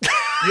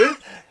 You?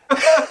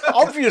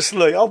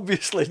 Obviously.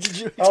 Did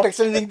you expect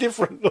anything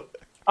different?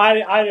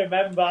 I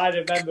remember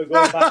going back in the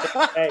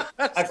day.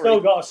 I've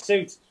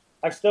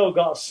still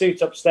got a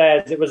suit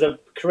upstairs. It was a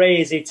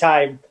crazy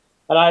time.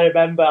 And I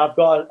remember I've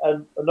got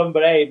a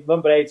number 8.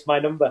 Number 8's my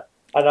number,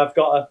 and I've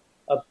got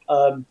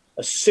a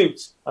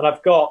suit, and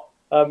I've got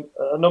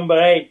a number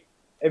 8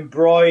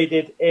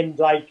 embroidered in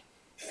like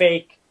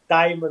fake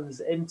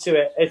diamonds into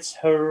it. It's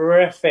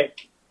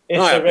horrific. It's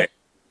horrific.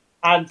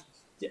 And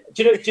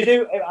do you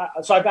do?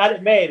 So I've had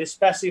it made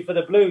especially for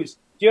the Blues.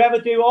 Do you ever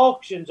do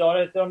auctions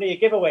or only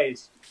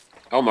giveaways?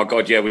 Oh my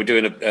God, yeah, we're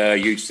doing a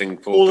huge thing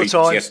for all the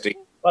PTSD.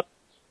 time. But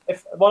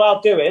what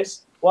I'll do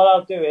is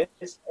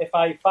if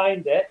I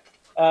find it,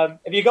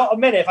 if you got a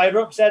minute, if I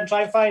run upstairs and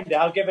try and find it,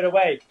 I'll give it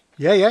away.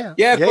 Yeah.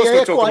 Of course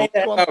we're talking.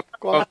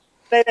 Go on.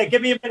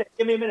 Give me a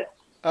minute.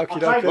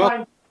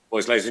 Okay.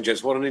 Boys, ladies and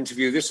gents, what an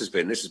interview this has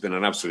been. This has been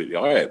an absolutely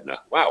eye-opener.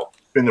 Wow.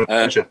 Been a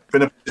pleasure.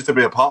 Been a pleasure to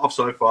be a part of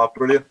so far.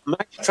 Brilliant.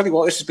 Mate, I tell you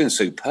what, this has been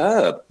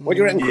superb. What do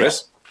you reckon,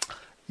 Chris?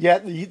 Yeah,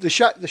 the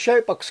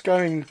shoutbox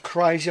going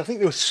crazy. I think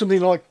there was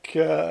something like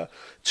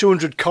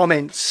 200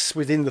 comments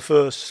within the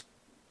first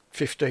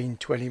 15,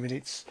 20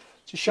 minutes.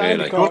 It's a shame.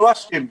 Really? Do you want to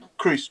ask him,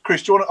 Chris? Do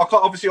you want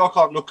to, I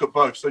can't look at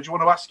both, so do you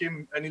want to ask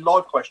him any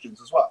live questions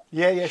as well?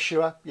 Yeah,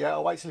 sure. Yeah,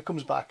 I'll wait till he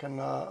comes back and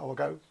we'll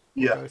go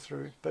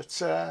through it. But,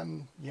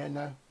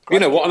 no. You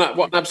know, what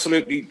an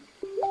absolutely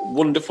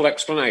wonderful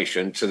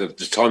explanation to the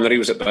time that he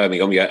was at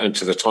Birmingham, and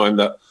to the time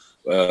that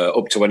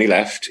up to when he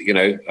left,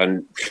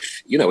 and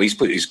he's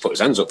put his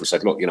hands up and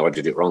said, "Look, I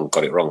did it wrong,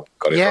 got it wrong."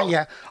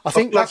 Yeah. I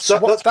think that's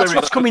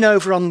what's coming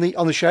over on the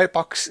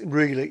shoutbox.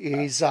 Really,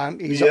 is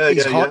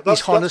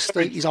his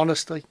honesty. His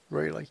honesty,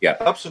 really. Yeah,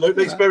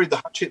 absolutely. It's buried the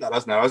hatchet that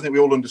has now, hasn't it? We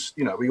all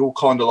understand. We all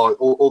kind of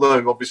like,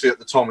 although obviously at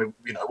the time,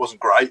 it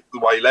wasn't great the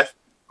way he left,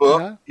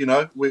 but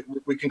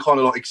we can kind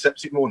of like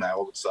accept it more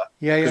now. I would say,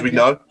 because we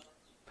know.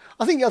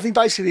 I think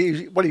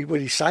basically what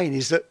he's saying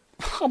is that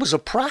I was a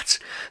prat.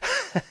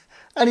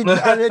 And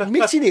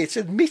admitted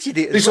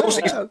it. He's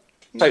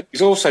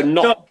also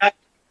not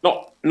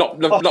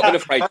been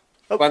afraid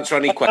to answer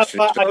any questions.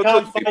 I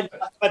can't find it.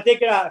 If I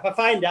dig it out, if I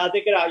find it, I'll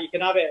dig it out. You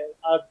can have it,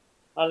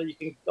 and you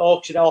can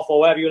auction it off or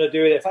whatever you want to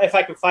do with it. If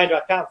I can find it,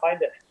 I can't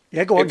find it.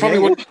 Yeah, go on.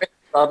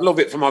 I'd love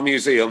it for my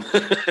museum.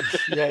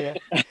 Yeah.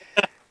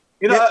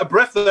 You're not out of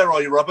breath there,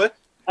 are you, Robert?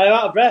 I'm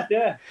out of breath.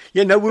 Yeah.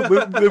 Yeah. No,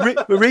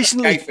 we're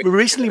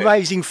recently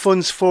raising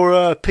funds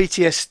for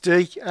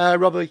PTSD,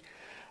 Robbie.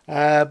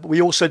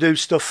 We also do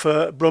stuff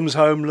for Brum's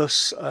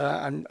Homeless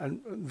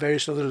and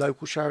various other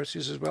local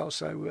charities as well.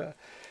 So,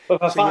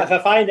 but if I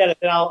find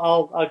anything,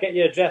 I'll get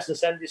your address and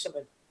send you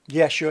something.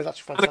 Yeah, sure, that's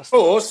fantastic. And of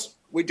course,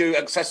 we do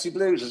Accessi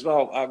Blues as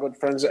well. Our good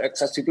friends at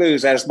Accessi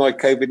Blues. There's my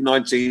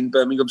COVID-19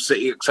 Birmingham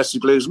City Accessi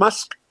Blues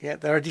mask. Yeah,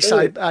 they're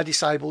our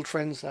disabled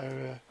friends.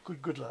 They're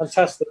good lads.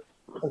 Fantastic.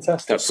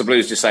 That's the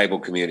Blues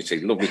disabled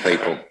community. Lovely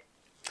people.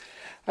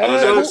 And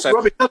I know so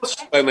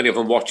many of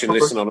them watch and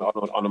listen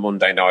on a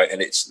Monday night, and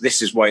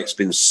this is why it's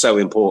been so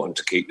important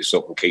to keep this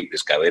up and keep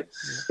this going.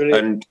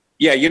 Brilliant. And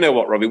you know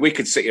what, Robbie, we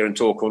could sit here and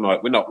talk all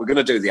night. We're not. We're going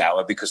to do the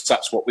hour because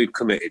that's what we've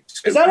committed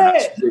to. Is that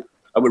it?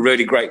 And we're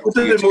really grateful.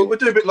 We'll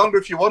do a bit longer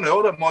if you want to.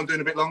 I don't mind doing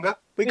a bit longer.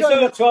 We've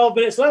got 12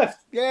 minutes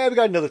left. Yeah, we've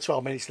got another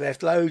 12 minutes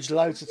left. Loads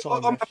of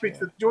time. I'm happy to.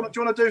 Do you want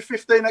to do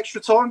 15 extra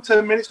time,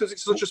 10 minutes because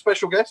it's such a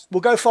special guest?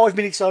 We'll go 5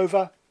 minutes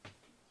over.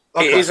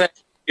 Okay.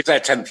 It's our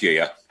 10th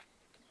year,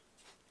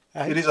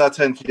 It is our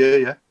 10th year,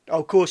 yeah. Oh,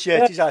 of course,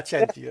 yeah, it is our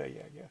 10th year,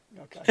 yeah.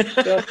 Okay.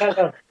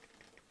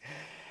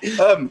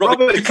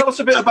 Robert, tell us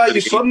a bit about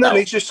your son then.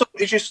 He's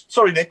just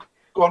sorry, Nick.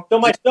 Go on. So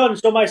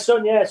my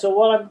son, yeah. So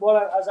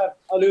what as I've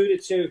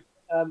alluded to,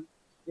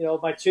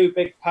 my two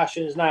big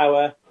passions now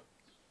are,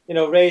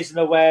 raising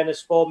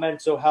awareness for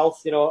mental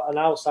health, and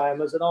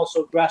Alzheimer's, and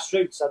also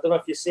grassroots. I don't know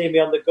if you see me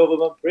on the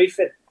government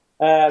briefing.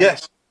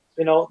 Yes.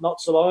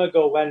 Not so long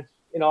ago when,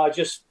 I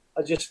just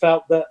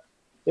felt that,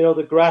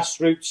 the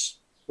grassroots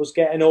was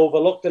getting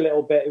overlooked a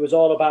little bit. It was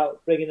all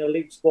about bringing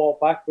elite sport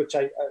back, which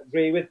I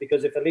agree with,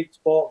 because if elite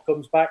sport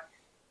comes back,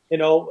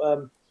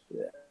 the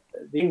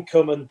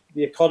income and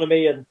the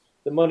economy and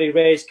the money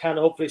raised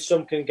hopefully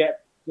some can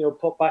get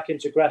put back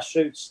into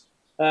grassroots.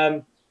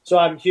 So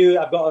I'm huge.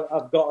 I've got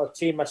a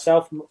team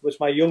myself, which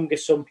my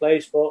youngest son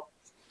plays for,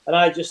 and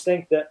I just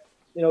think that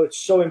it's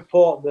so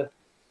important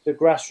the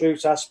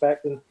grassroots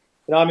aspect, and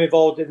I'm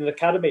involved in an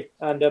academy,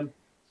 and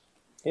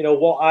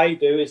what I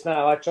do is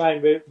now I try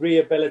and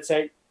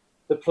rehabilitate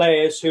the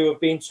players who have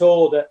been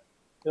told at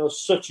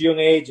such young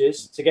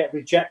ages to get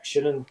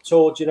rejection and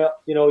told you're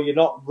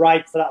not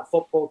right for that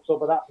football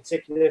club at that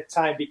particular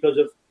time because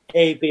of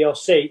A, B, or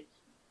C.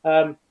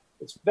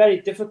 It's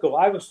very difficult.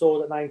 I was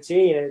told at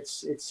 19, and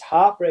it's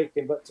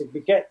heartbreaking. But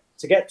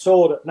to get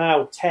told at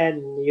now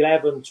 10,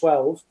 11,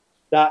 12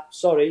 that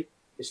sorry,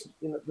 it's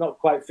not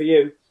quite for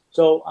you.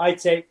 So I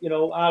take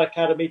our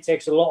academy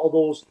takes a lot of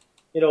those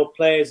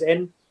players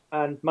in,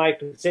 and my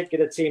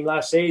particular team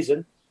last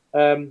season.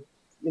 7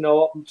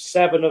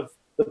 of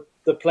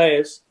the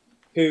players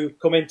who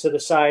come into the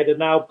side are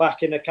now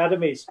back in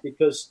academies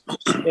because,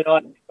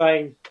 I try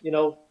and,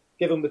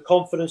 give them the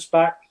confidence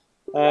back,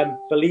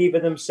 believe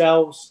in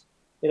themselves,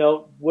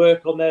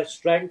 work on their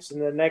strengths and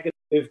their negatives.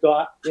 Who've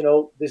got,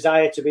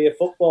 desire to be a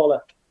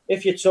footballer.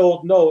 If you're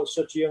told no at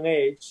such a young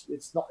age,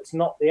 it's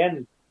not the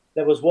end.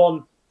 there was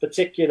one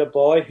particular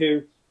boy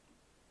who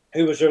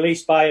was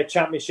released by a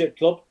championship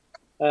club.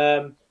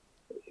 They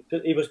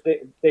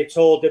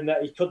told him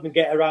that he couldn't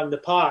get around the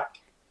park,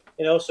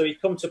 so he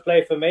come to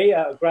play for me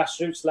at a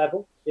grassroots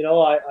level.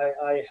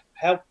 I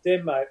helped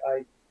him.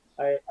 I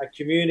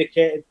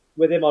communicated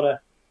with him on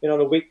a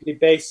weekly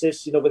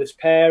basis, with his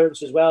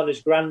parents as well, and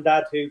his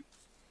granddad who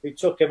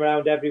took him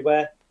around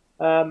everywhere.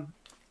 And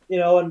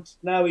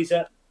now he's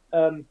at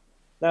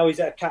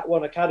Cat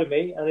 1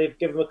 Academy, and they've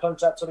given him a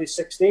contract till he's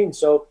 16.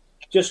 So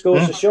just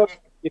goes to show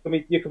you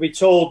can be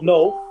told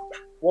no.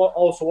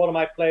 Also, one of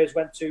my players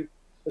went to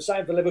the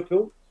sign for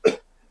Liverpool.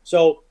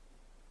 So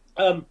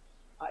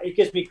it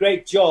gives me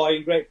great joy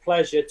and great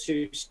pleasure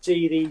to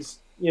see these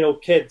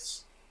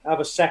kids have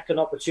a second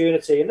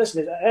opportunity. And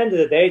listen, at the end of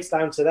the day, it's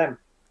down to them.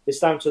 It's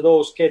down to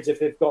those kids if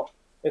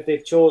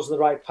they've chosen the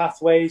right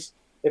pathways,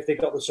 if they've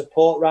got the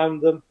support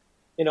around them.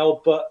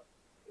 But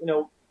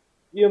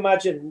you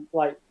imagine,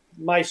 like,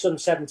 my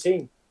son's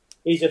 17.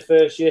 He's a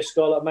first-year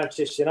scholar at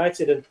Manchester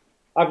United, and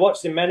I've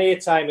watched him many a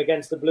time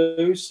against the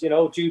Blues.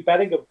 Jude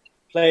Bellingham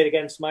played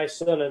against my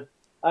son, and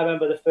I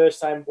remember the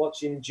first time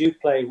watching Jude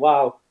play.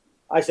 Wow!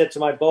 I said to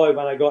my boy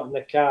when I got in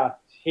the car,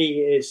 he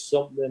is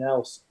something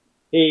else.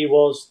 He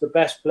was the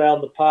best player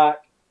on the park.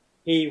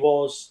 He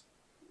was,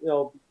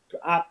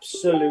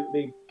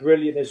 absolutely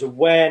brilliant. His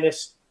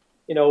awareness,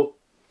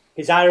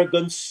 his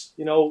arrogance,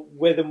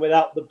 with and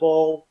without the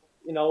ball.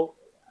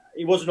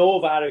 He wasn't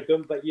over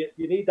arrogant, but you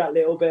need that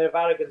little bit of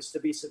arrogance to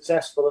be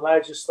successful. And I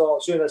just thought,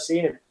 as soon as I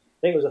seen him, I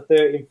think it was a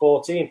 13,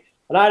 14.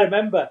 And I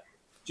remember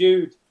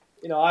Jude,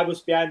 I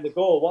was behind the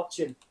goal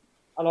watching.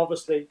 And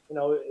obviously,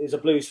 he's a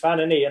Blues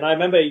fan, isn't he? And I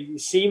remember he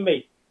seen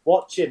me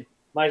watching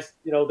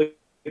the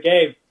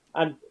game.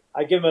 And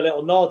I give him a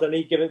little nod, and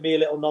he gave me a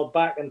little nod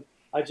back. And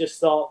I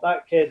just thought,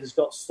 that kid has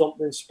got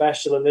something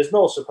special. And there's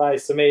no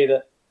surprise to me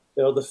that,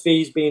 the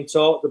fees being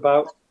talked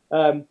about.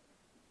 The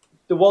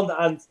one that,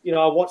 I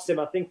watched him,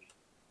 I think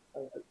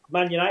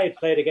Man United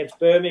played against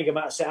Birmingham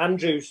at St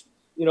Andrews,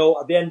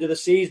 at the end of the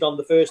season on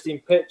the first team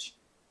pitch.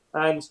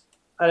 And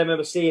I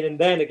remember seeing him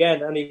then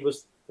again, and he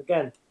was,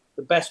 again,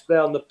 the best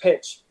player on the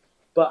pitch.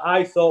 But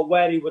I thought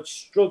where he would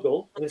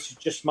struggle, and this is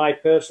just my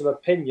personal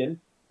opinion,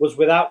 was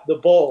without the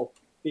ball.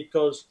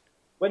 Because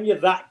when you're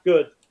that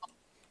good,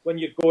 when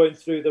you're going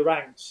through the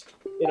ranks,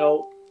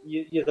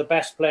 you're the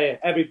best player.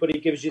 Everybody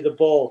gives you the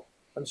ball.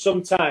 And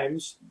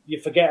sometimes you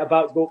forget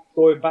about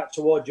going back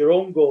towards your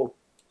own goal.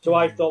 So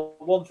I thought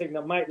one thing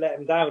that might let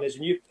him down is,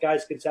 and you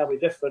guys can tell me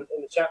different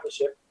in the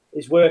championship,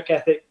 is work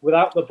ethic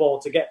without the ball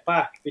to get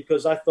back.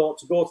 Because I thought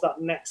to go to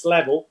that next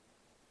level,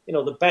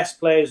 the best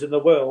players in the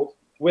world,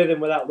 with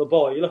and without the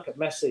ball. You look at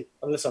Messi.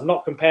 And listen, I'm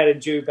not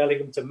comparing Jude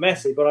Bellingham to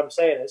Messi, but what I'm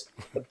saying is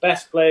the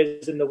best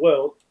players in the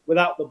world,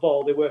 without the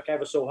ball, they work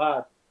ever so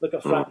hard. Look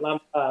at Frank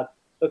Lampard.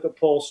 Look at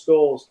Paul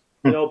Scholes.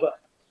 But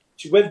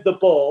with the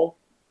ball,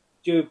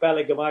 Jude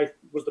Bellingham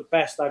was the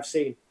best I've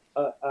seen.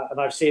 And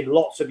I've seen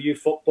lots of youth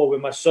football with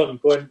my son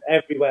going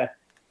everywhere.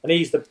 And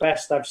he's the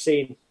best I've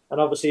seen.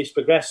 And obviously he's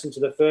progressing to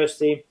the first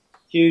team.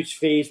 Huge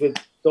fees with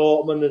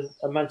Dortmund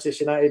and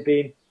Manchester United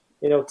being,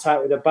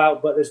 touted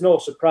about. But there's no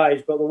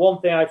surprise. But the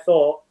one thing I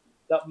thought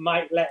that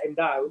might let him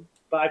down,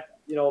 but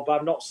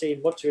I've not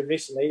seen much of him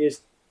recently,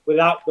 is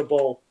without the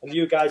ball. And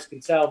you guys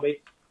can tell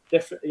me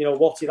different,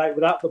 what's he like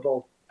without the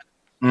ball.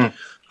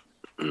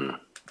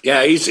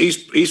 Yeah,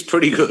 he's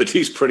pretty good.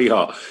 He's pretty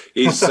hot.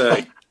 He's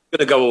going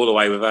to go all the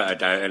way without a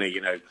doubt, isn't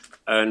he?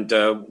 And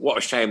what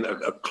a shame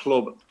that a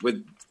club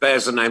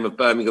bears the name of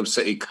Birmingham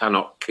City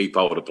cannot keep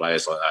hold of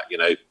players like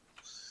that.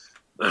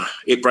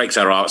 It breaks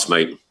our hearts,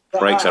 mate.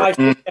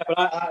 Listen,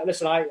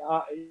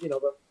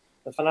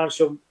 the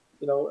financial,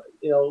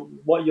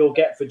 what you'll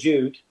get for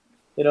Jude,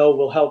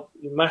 will help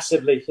you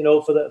massively,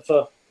 for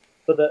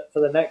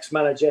the next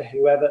manager,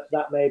 whoever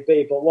that may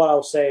be. But what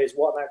I'll say is,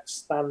 what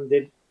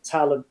outstanding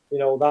talent,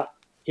 that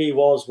he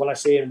was when I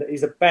see him.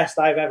 He's the best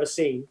I've ever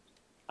seen.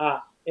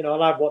 And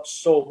I've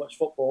watched so much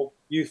football,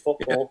 youth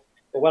football. Yeah.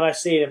 But when I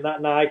see him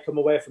that night, I come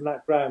away from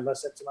that ground, I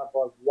said to my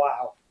boy,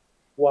 wow.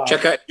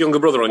 Check out his younger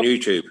brother on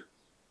YouTube.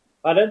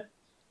 Pardon?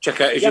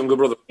 Check out his younger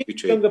brother on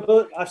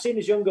YouTube. I've seen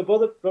his younger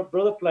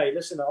brother play.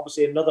 Listen,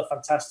 obviously another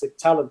fantastic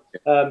talent.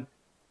 And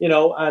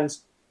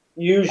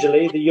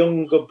usually the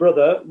younger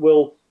brother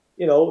will,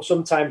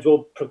 sometimes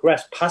will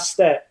progress past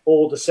their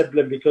older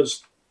sibling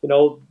because,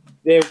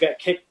 they'll get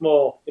kicked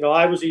more.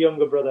 I was a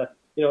younger brother.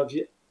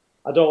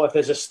 I don't know if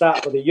there's a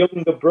stat, but the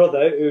younger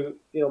brother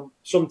who,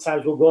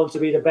 sometimes will go on to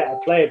be the better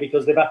player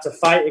because they've had to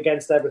fight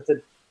against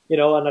everything.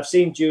 And I've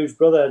seen Jude's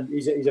brother, and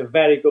he's a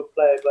very good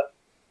player. But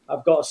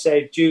I've got to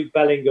say, Jude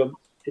Bellingham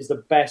is the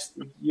best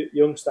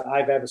youngster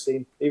I've ever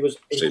seen. He was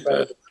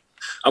incredible. Super.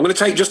 I'm going to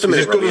take just a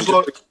minute, Robbie,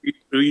 to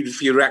read a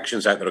few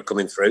reactions out that are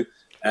coming through.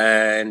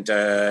 And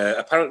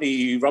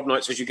apparently, Rob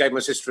Knight says you gave my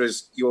sister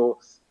your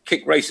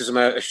kick racism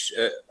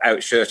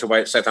out shirt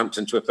away at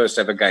Southampton to her first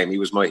ever game. He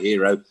was my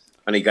hero,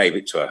 and he gave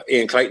it to her.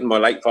 Ian Clayton, my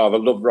late father,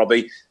 loved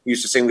Robbie. He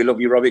used to sing "We Love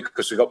You, Robbie,"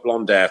 because we got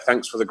blonde hair.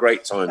 Thanks for the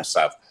great time,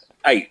 Sav.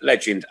 8,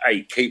 legend.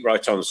 8, keep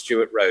right on.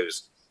 Stuart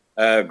Rose.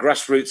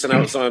 Grassroots and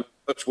Alzheimer's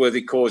such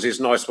worthy causes.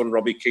 Nice one,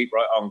 Robbie. Keep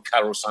right on.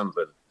 Carol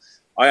Sandlin.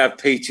 I have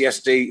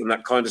PTSD and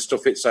that kind of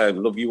stuff. It's home.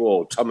 Love you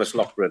all. Thomas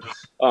Lochran.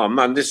 Oh,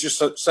 man, there's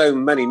just so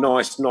many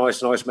nice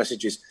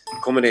messages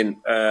coming in.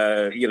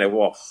 You know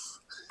what?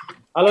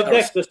 I love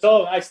this, the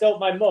song.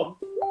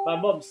 My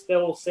mum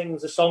still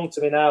sings a song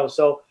to me now.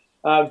 So,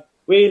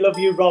 we love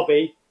you,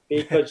 Robbie,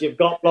 because you've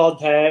got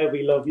blonde hair.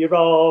 We love you,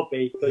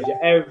 Robbie, because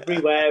you're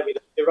everywhere. We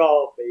love you,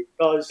 Robbie,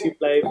 because you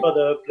play for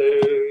the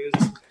Blues.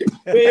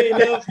 We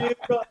love you,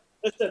 Robbie.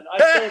 Listen,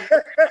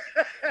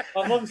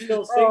 my mum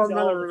still sings it.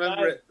 I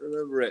remember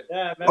it.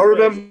 Yeah, I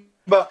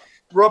remember,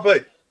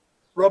 Robbie,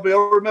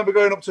 I remember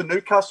going up to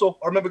Newcastle.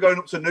 When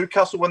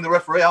the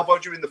referee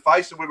elbowed you in the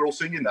face and we were all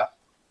singing that.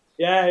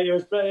 Yeah, it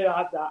was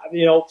brilliant.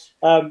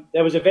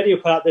 There was a video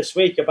put out this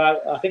week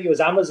about, I think it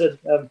was Amazon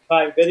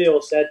Prime Video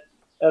said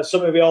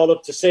something we all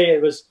love to see. I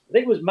think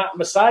it was Matt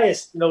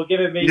Messias,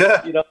 giving it me.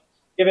 And do you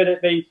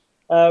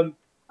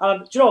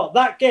know what,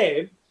 that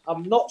game,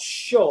 I'm not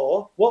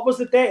sure. What was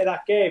the date of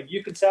that game?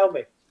 You can tell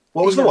me.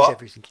 What was the what?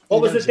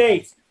 What was the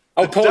date?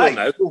 Oh, Paul,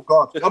 no. Oh,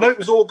 God. I know it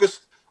was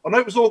August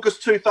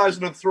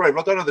 2003, but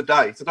I don't know the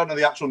date. I don't know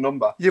the actual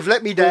number. You've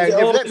let me down.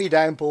 Let me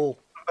down, Paul.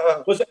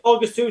 Was it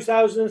August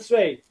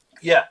 2003?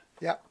 Yeah.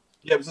 Yeah.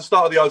 Yeah, it was the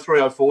start of the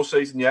 03-04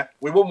 season, yeah.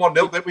 We won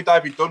 1-0, didn't we?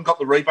 David Dunn got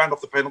the rebound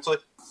off the penalty.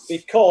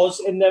 Because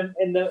in the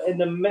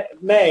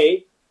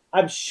May,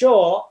 I'm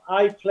sure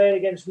I played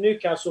against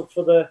Newcastle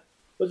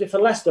was it for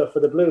Leicester,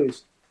 for the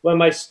Blues? When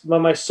my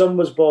son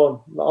was born,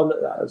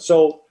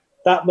 so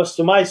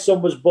my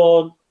son was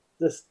born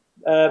the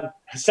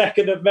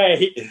 2nd of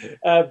May,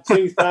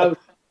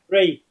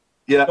 2003.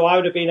 Yeah. So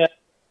I'd have been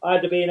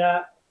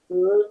at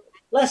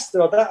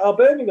Leicester or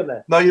Birmingham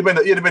then. No, you'd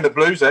have been at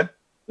Blues then.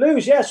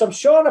 Blues, yes. I'm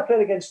sure I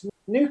played against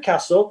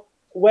Newcastle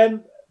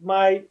when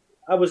I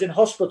was in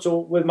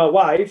hospital with my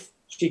wife.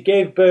 She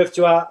gave birth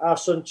to our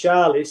son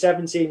Charlie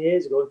 17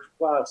 years ago.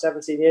 Wow,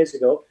 17 years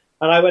ago.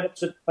 And I went up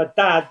to, my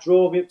dad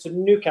drove me up to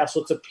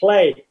Newcastle to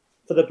play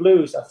for the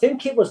Blues. I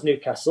think it was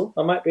Newcastle.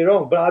 I might be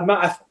wrong, but I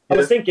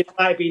was thinking it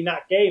might have been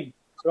that game.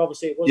 But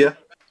obviously it wasn't.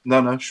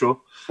 Yeah, no, sure.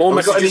 More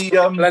messages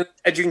from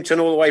Edgington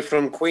all the way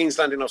from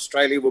Queensland in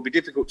Australia. Will be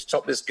difficult to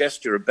top this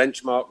guest. You're a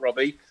benchmark,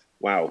 Robbie.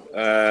 Wow.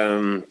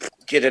 Listen,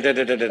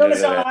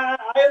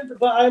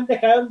 I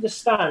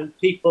understand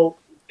people,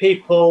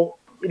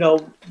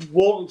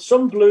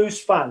 some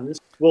Blues fans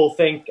will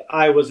think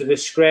I was a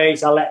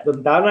disgrace. I let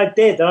them down. I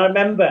did. And I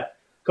remember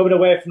coming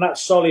away from that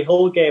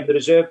Solihull game, the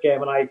reserve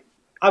game, and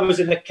I was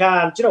in the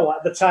car. And do you know what?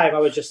 At the time, I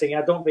was just thinking,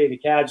 I don't really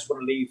care. I just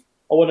want to leave.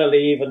 I want to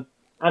leave.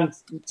 And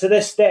to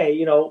this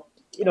day,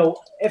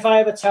 if I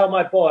ever tell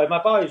my boys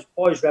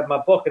read my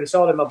book, and it's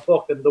all in my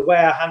book, and the way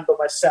I handle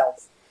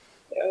myself,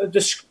 a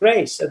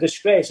disgrace.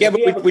 Yeah,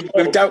 but we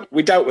dealt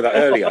with that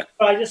earlier.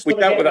 We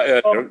dealt with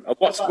that earlier.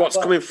 What's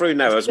coming through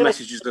now as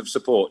messages of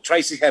support?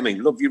 Tracy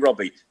Hemming, love you,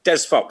 Robbie. Des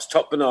Fox,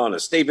 top banana.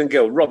 Stephen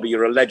Gill, Robbie,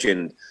 you're a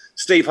legend.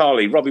 Steve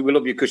Harley, Robbie, we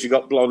love you because you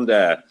got blonde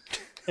hair.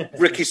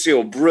 Ricky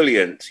Seal,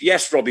 brilliant.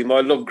 Yes, Robbie,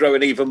 my love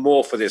growing even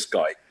more for this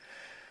guy.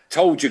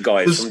 Told you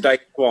guys from Dave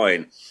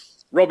Quine.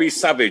 Robbie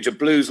Savage, a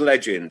Blues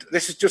legend.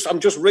 I'm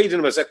just reading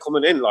them as they're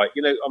coming in.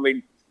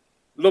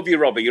 Love you,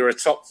 Robbie. You're a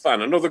top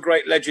fan. Another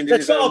great legend in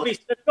his own. There's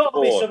got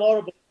to be some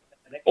horrible.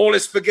 All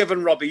is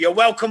forgiven, Robbie. You're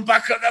welcome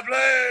back at the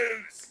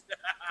Blues.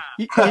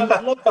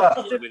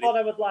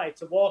 I would like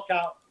to walk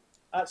out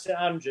at St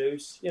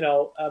Andrews,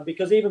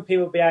 because even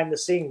people behind the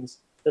scenes,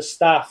 the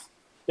staff,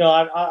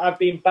 I've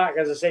been back,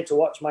 as I say, to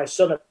watch my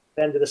son at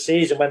the end of the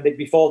season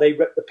before they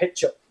ripped the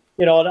pitch up,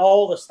 and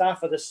all the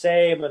staff are the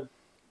same, and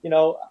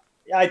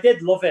I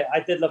did love it.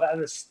 And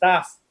the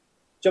staff.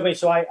 Do you know what I mean? So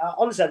I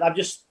honestly,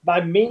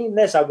 I mean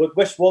this. I would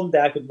wish one day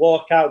I could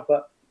walk out,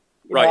 but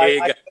here you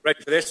go.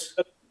 Ready for this?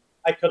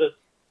 I couldn't.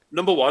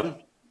 Number one,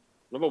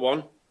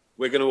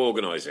 we're going to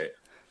organise it.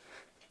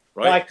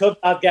 Right? No, I could.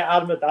 I'd get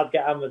hammered.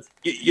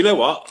 You know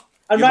what?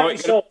 And you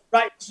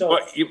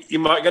You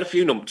might get a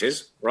few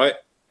numpties, right?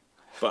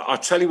 But I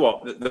tell you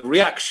what, the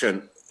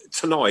reaction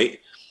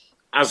tonight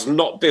has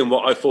not been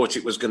what I thought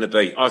it was going to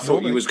be. I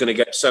thought you was going to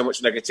get so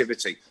much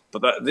negativity.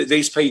 But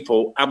these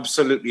people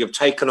absolutely have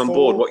taken on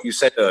board what you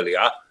said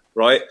earlier,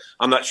 right?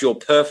 And that's your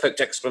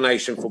perfect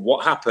explanation for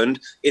what happened.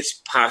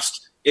 It's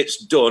past. It's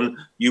done.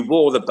 You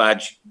wore the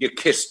badge. You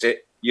kissed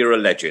it. You're a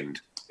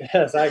legend.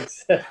 Yeah,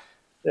 thanks.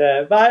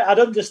 Yeah, but I'd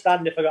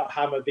understand if I got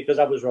hammered because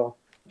I was wrong.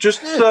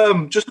 Just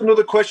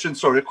another question.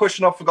 Sorry, a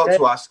question I forgot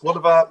to ask. One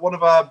of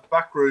our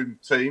backroom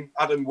team,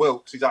 Adam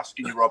Wilkes, is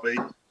asking you, Robbie.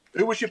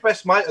 Who was your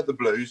best mate at the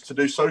Blues to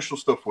do social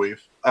stuff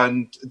with?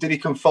 And did he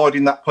confide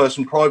in that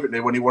person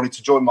privately when he wanted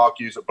to join Mark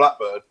Hughes at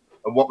Blackburn?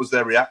 And what was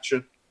their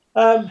reaction?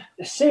 My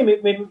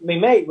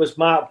mate was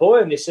Mark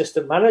Bowen, the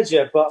assistant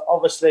manager. But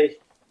obviously,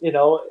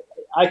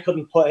 I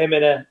couldn't put him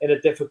in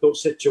a difficult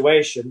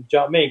situation. Do you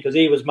know what I mean? Because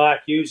he was Mark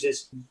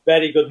Hughes'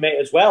 very good mate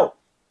as well.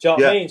 Do you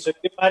know what I mean? So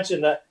you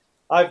imagine that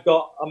I've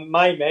got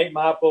my mate,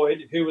 Mark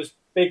Bowen, who was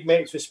big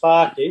mates with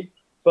Sparky,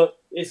 but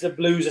is the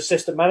Blues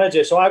assistant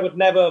manager. So I would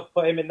never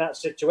put him in that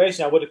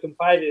situation. I would have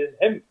confided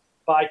in him,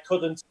 but I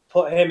couldn't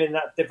put him in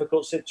that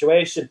difficult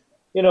situation.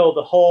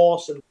 the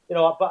horse, and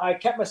but I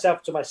kept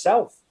myself to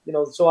myself,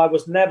 so I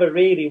was never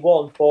really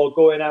one for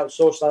going out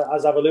social,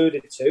 as I've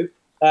alluded to.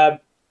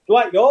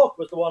 Dwight York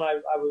was the one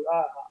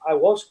I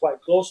was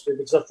quite close to,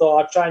 because I thought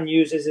I'd try and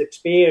use his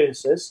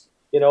experiences,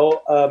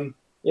 and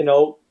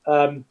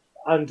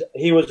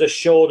he was a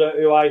shoulder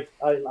who I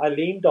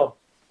leaned on.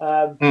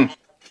 Do you know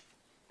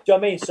what I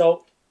mean?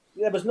 So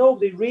there was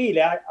nobody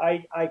really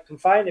I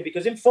confided,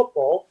 because in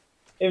football,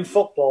 and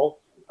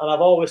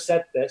I've always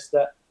said this,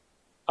 that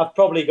I've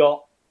probably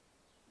got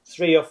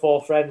 3 or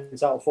 4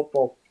 friends out of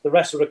football. The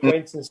rest are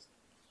acquaintances,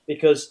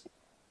 because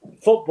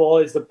football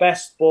is the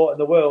best sport in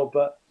the world.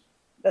 But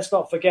let's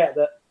not forget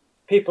that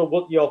people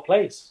want your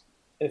place.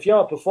 And if you're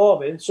not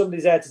performing,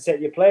 somebody's there to take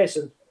your place.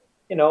 And,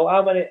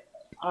 how many,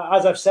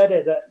 as I've said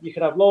it, that you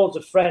can have loads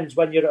of friends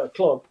when you're at a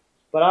club,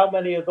 but how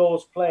many of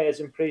those players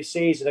in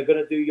pre-season are going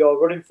to do your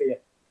running for you?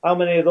 How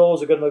many of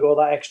those are going to go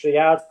that extra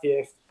yard for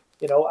you?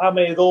 How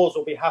many of those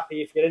will be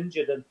happy if you're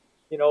injured and,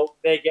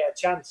 they get a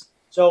chance?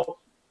 So,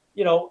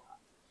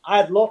 I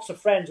had lots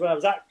of friends when I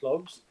was at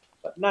clubs,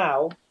 but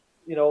now,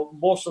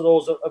 most of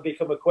those have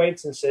become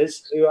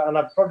acquaintances, and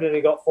I've probably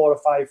only got 4 or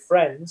 5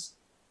 friends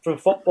from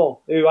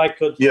football who I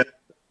could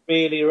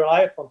really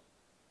rely upon.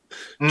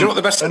 Do you know what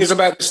the best thing is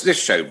about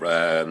this show,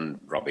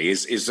 Robbie,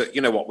 is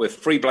that, we're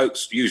 3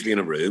 blokes usually in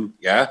a room,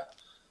 yeah?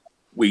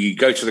 We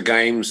go to the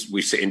games,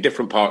 we sit in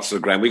different parts of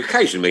the ground, we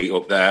occasionally meet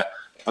up there,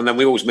 and then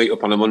we always meet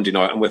up on a Monday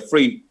night, and we're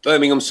 3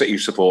 Birmingham City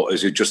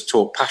supporters who just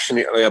talk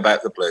passionately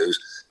about the Blues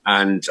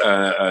and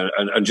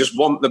just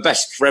want the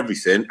best for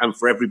everything and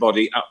for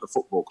everybody at the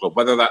football club,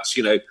 whether that's,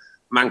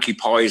 Manky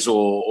Pies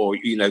or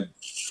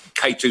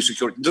K2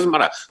 security, it doesn't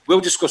matter. We'll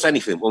discuss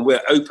anything when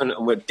we're open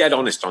and we're dead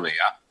honest on here,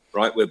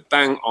 right? We're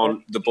bang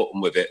on the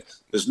button with it.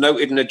 There's no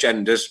hidden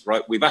agendas,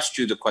 right? We've asked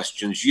you the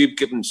questions. You've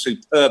given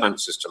superb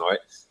answers tonight.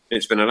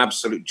 It's been an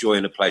absolute joy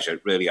and a pleasure.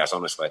 It really has,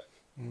 honestly.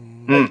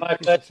 My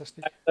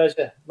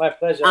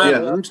pleasure.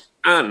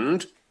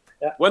 And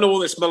when all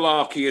this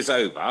malarkey is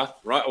over,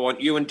 right, I want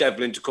you and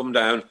Devlin to come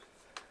down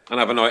and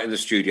have a night in the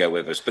studio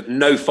with us, but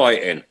no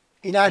fighting.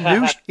 In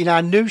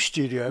our new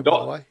studio, by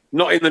the way.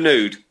 Not in the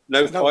nude.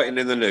 No fighting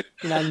in the nude.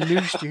 In our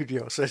new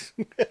studio. So.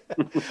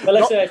 Well,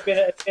 listen,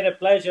 it's been a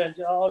pleasure. And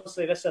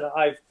honestly, listen,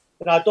 I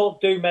don't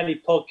do many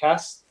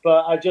podcasts,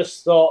 but I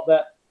just thought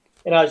that,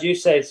 as you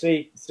say,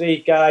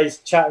 three guys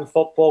chatting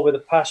football with a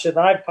passion.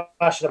 I'm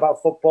passionate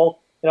about football.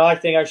 I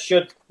think I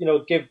should,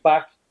 give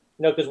back.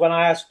 Because when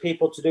I ask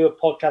people to do a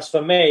podcast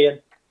for me,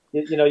 and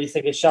you're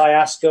thinking, shall I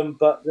ask them?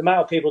 But the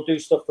amount of people do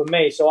stuff for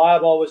me, so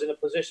I'm always in a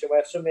position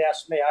where if somebody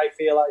asks me, I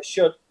feel like I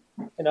should.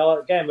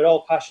 Again, we're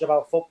all passionate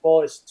about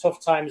football. It's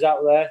tough times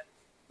out there.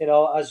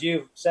 As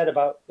you've said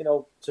about,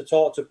 to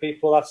talk to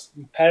people, that's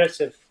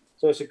imperative.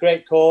 So it's a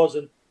great cause,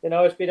 and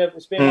it's been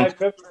my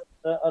privilege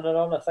and an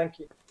honour. Thank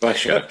you.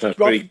 Pleasure. That's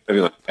really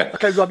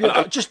okay, Robbie.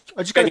 I just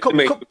got a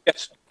couple.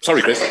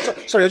 Sorry, Chris.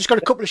 Sorry, I just got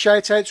a couple of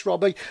shout-outs,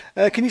 Robbie.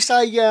 Can you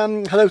say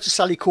hello to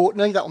Sally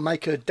Courtney? That'll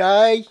make her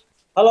day.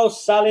 Hello,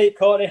 Sally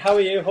Courtney. How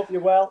are you? Hope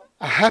you're well.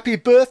 A happy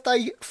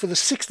birthday for the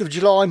 6th of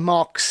July,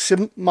 Mark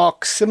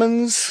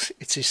Simmons.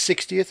 It's his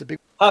 60th.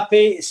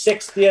 Happy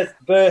 60th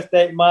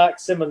birthday, Mark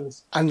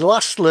Simmons. And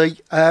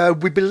lastly,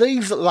 we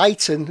believe that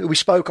Leighton, who we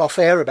spoke off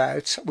air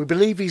about, we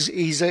believe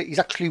he's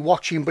actually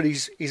watching, but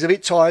he's a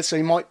bit tired, so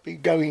he might be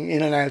going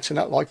in and out and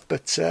that like.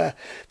 But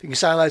if you can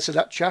say hello to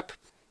that chap.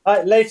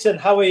 Hi, Leighton.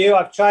 How are you?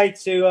 I've tried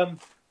to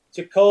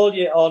call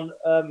you on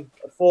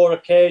 4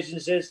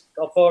 occasions.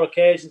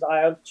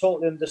 I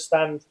totally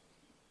understand,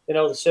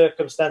 the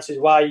circumstances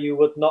why you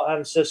would not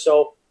answer.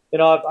 So,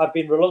 I've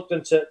been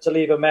reluctant to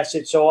leave a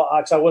message. So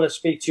I want to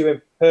speak to you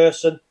in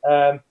person.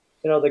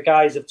 The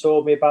guys have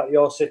told me about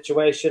your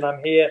situation.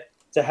 I'm here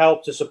to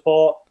help, to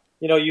support.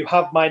 You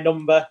have my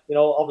number.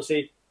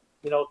 Obviously,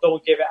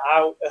 don't give it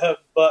out,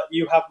 but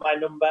you have my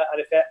number.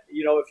 And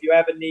if you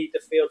ever need to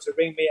feel to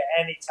ring me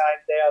at any time,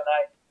 day or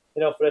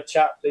night, for a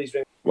chat, please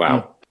ring.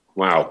 Wow.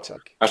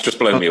 That's just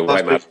blown me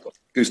away, man.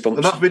 Goosebumps.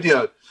 And that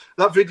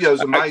video is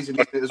amazing,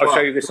 isn't it, as well? I'll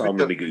show you this arm,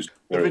 really goosebumps.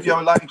 The video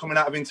of Leighton coming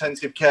out of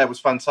intensive care was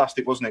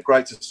fantastic, wasn't it?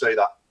 Great to see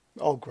that.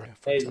 Oh, great.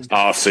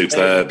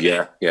 Superb,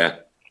 yeah.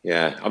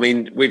 I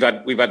mean,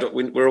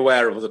 we're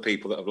aware of other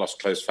people that have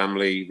lost close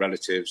family,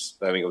 relatives.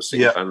 Birmingham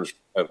City fans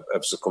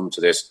have succumbed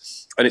to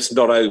this, and it's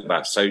not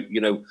over. So,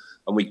 and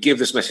we give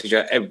this message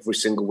out every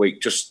single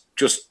week. Just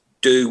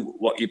do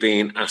what you're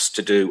being asked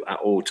to do at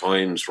all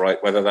times,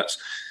 right? Whether that's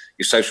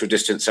your social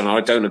distancing.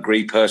 I don't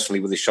agree personally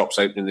with the shops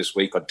opening this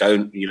week. I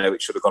don't.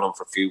 it should have gone on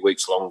for a few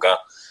weeks longer.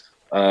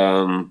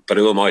 But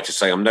who am I to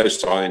say? I'm no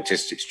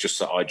scientist. It's just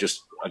that I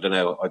don't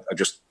know. I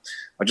just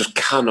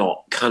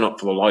cannot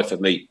for the life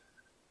of me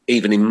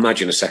even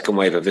imagine a second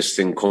wave of this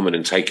thing coming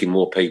and taking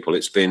more people.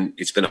 It's been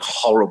a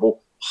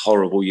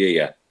horrible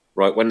year.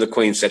 Right, when the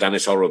Queen said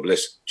 "Annus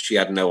Horribilis," she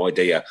had no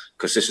idea,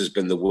 because this has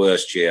been the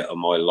worst year of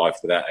my life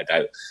without a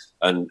doubt.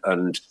 And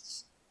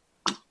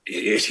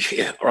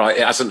it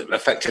hasn't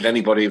affected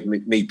anybody,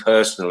 me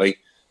personally,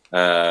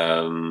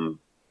 but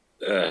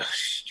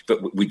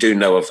we do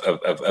know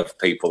of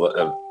people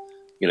that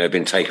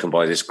been taken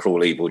by this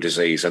cruel, evil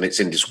disease, and it's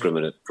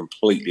indiscriminate,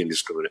 completely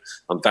indiscriminate.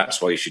 And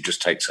that's why you should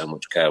just take so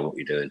much care of what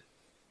you're doing.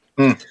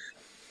 And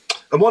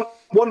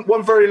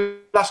one very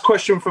last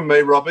question from me,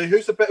 Robbie.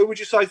 Who would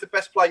you say is the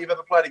best player you've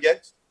ever played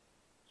against?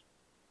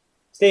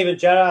 Steven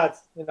Gerrard.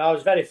 I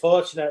was very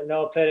fortunate.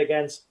 I played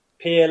against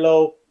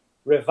Pirlo,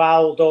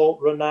 Rivaldo,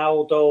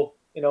 Ronaldo.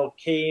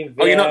 Keane.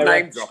 Vieira, you're not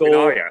name dropping,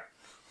 are you?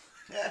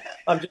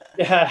 I'm just,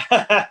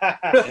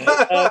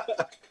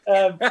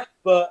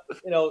 but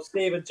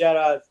Steven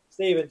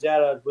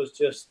Gerrard was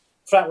just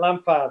Frank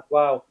Lampard.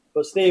 Wow,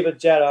 but Steven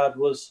Gerrard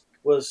was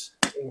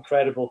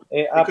incredible.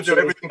 He could do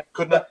everything,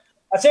 couldn't he?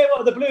 I tell you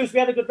what, the Blues, we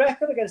had a good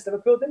record against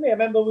Liverpool, didn't we? I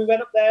remember we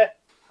went up there.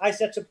 I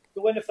set up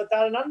the winner for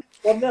Darren Andy,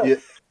 1-0. Yeah.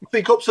 I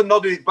think Upson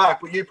nodded it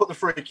back, but you put the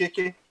free kick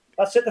in.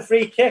 That's it, the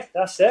free kick.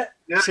 That's it.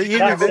 Yeah. So you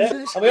remember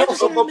this? And we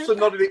also Upson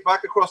nodded it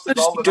back across the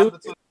goal.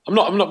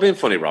 I'm not being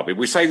funny, Robbie.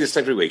 We say this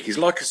every week. He's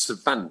like a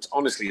savant.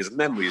 Honestly, his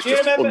memory is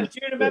just. Do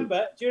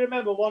you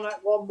remember one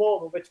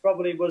moment which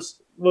probably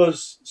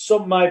was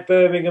summed my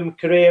Birmingham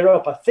career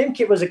up? I think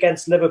it was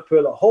against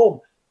Liverpool at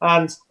home,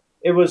 and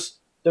it was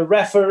the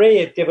referee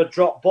had given a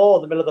drop ball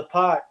in the middle of the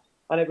park,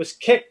 and it was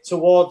kicked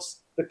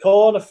towards the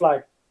corner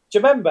flag. Do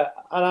you remember?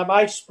 And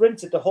I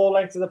sprinted the whole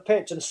length of the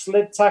pitch and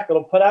slid tackle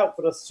and put out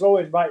for a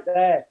throw-in right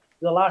there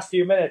in the last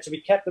few minutes, and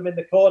we kept them in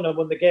the corner and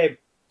won the game. Do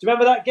you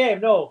remember that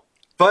game? No.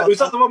 But was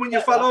that the one when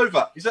you fell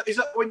over? Is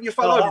that when you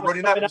fell over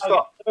running out of the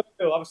stop?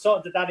 I was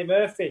talking to Danny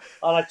Murphy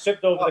and I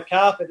tripped over the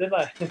carpet, didn't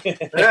I?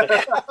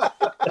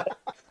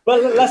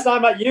 But listen,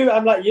 I'm like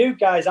you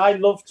guys. I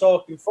love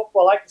talking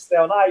football. Like I say,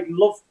 and I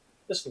love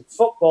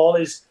football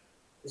is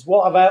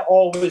what I've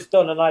always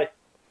done. And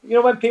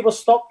when people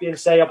stop you and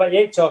say, "I bet you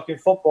ain't talking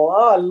football,"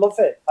 I love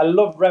it. I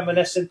love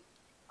reminiscing.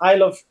 I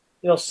love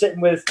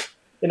sitting with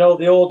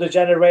the older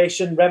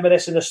generation,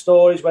 reminiscing the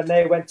stories when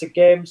they went to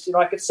games.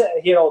 I could sit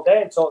here all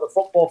day and talk to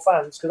football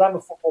fans because I'm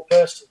a football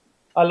person.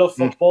 I love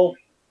football.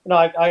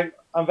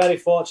 I'm very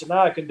fortunate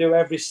now. I can do it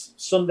every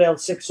Sunday on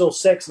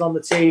 606 and on the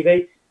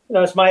TV.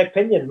 It's my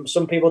opinion.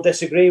 Some people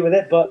disagree with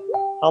it, but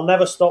I'll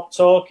never stop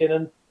talking,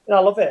 and I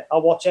love it.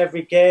 I'll watch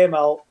every game.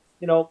 I'll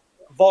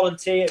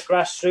volunteer at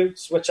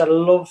grassroots, which I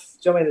love.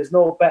 Do you know what I mean? There's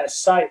no better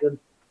sight than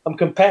I'm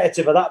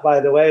competitive at that,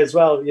 by the way, as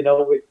well.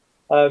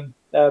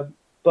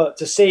 But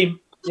to see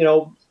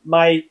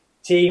my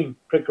team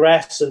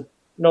progress and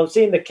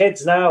seeing the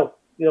kids now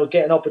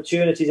getting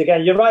opportunities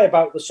again. You're right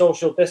about the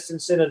social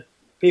distancing and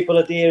people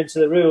adhering to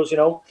the rules.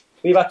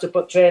 We've had to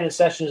put training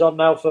sessions on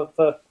now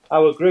for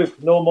our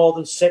group. No more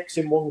than 6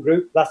 in one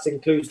group. That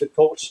includes the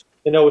coach.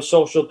 With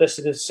social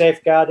distancing,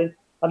 safeguarding.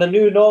 And the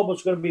new normal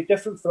is going to be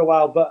different for a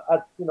while, but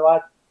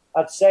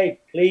I'd say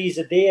please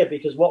adhere,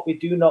 because what we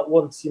do not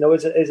want,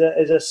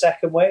 is a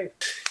second wave.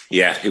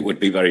 Yeah, it would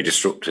be very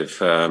destructive,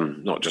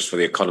 not just for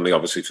the economy,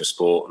 obviously for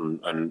sport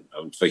and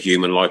for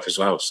human life as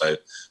well.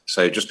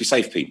 So just be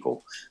safe,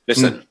 people.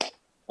 Listen,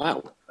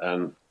 wow,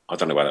 I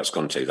don't know where that's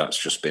gone to. That's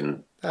just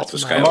been off the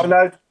scale.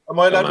 Am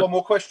I allowed one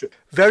more question?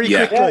 Very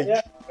quickly.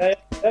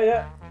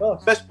 Yeah.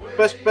 Best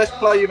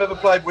player you've ever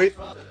played with?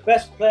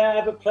 Best player I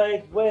ever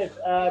played with.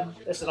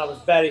 Listen, I was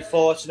very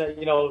fortunate,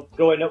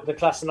 growing up in the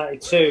class of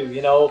 92,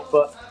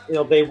 but,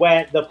 they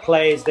weren't the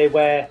players they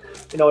were,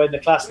 in the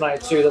class of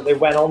 92 that they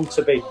went on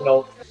to be.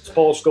 Paul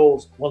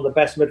Scholes, one of the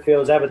best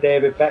midfielders ever,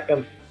 David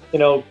Beckham,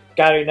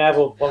 Gary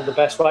Neville, one of the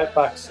best right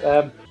backs.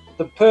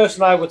 The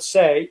person I would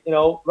say,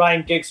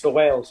 Ryan Giggs for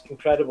Wales,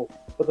 incredible.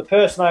 But the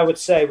person I would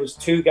say was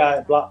Tugai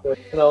at Blackburn.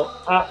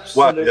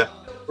 Absolute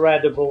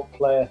incredible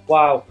player.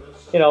 Wow.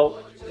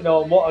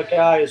 And what a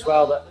guy as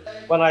well, that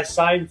when I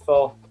signed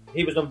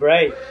he was number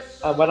 8.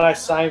 And when I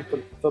signed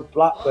for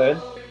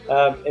Blackburn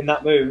in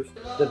that move,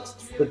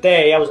 the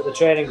day I was at the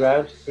training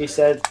ground, he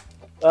said,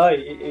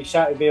 he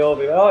shouted me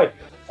over, you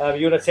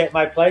want to take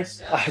my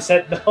place? I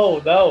said,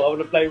 no, I want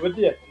to play with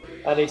you.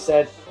 And he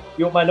said,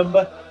 you want my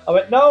number? I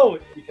went, no,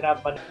 you can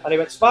have my number. And he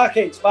went,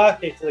 Sparky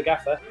to the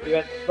gaffer. He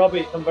went,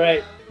 Robbie, number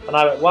 8. And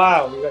I went,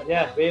 wow. And he went,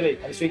 yeah, really?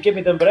 And so he gave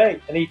me number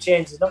 8, and he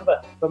changed his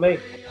number for me.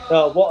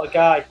 What a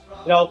guy.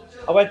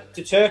 I went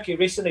to Turkey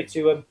recently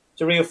to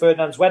Rio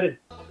Ferdinand's wedding.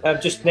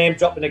 Just name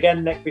dropping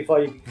again, Nick,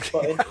 before you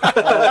put in.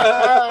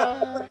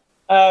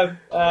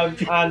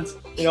 And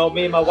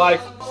me and my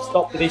wife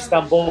stopped in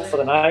Istanbul for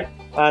the night,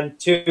 and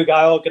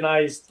Tugai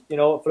organised,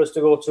 for us to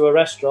go to a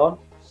restaurant,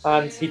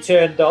 and he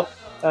turned up,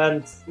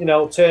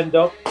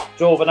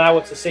 drove an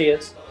hour to see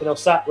us,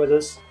 sat with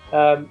us,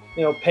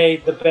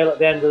 paid the bill at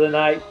the end of the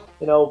night.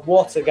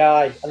 What a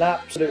guy, an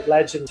absolute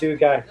legend,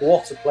 Tugai.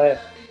 What a player.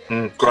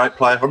 Great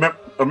player.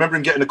 I remember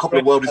him getting a couple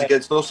of worldies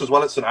against us as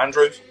well at St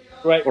Andrews.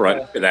 Great. All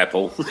right, there,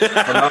 Paul.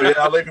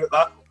 I'll leave it at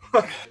that.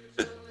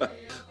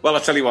 Well,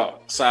 I'll tell you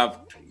what, Sav,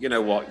 you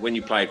know what? When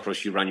you play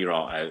across, you ran your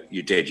heart out.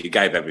 You did. You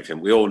gave everything.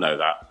 We all know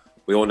that.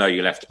 We all know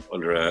you left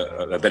under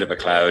a bit of a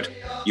cloud.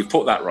 You've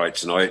put that right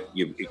tonight.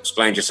 You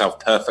explained yourself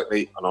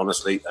perfectly and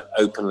honestly and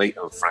openly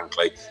and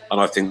frankly.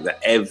 And I think that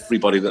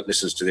everybody that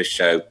listens to this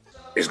show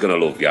is going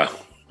to love you,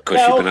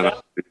 because you've been an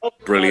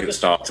brilliant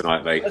start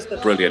tonight, mate.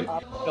 Brilliant.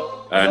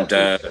 And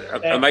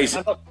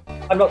amazing.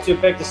 I'm not too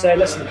big to say,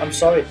 listen, I'm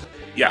sorry.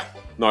 Yeah,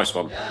 nice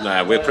one.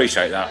 No, we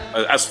appreciate that.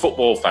 As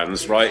football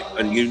fans, right?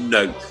 And you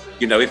know,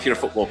 if you're a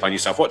football fan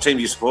yourself, what team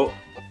do you support?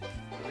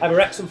 I'm a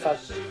Wrexham fan.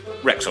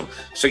 Wrexham.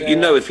 So you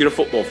know if you're a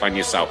football fan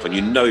yourself, and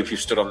you know if you've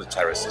stood on the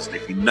terraces, and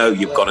if you know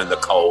you've gone in the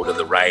cold and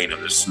the rain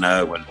and the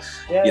snow, and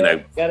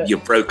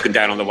you've broken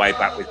down on the way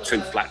back with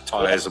 2 flat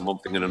tyres and one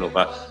thing and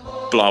another,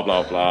 blah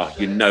blah blah.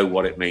 You know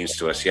what it means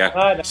to us,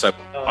 yeah. So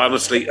I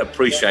honestly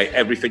appreciate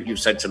everything you've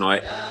said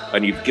tonight,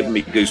 and you've given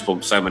me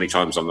goosebumps so many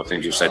times on the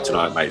things you've said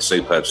tonight, mate.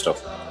 Superb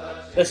stuff.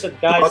 Listen,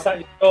 guys,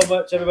 thank you so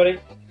much, everybody.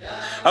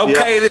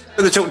 Okay, this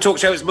is the Tilton Talk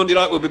Show. It's Monday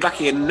night. We'll be back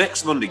here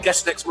next Monday.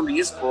 Guess next Monday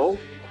is Paul.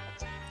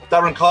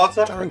 Darren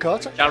Carter,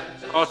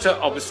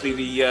 obviously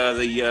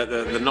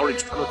the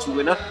Norwich penalty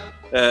winner,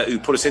 who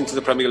put us into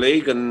the Premier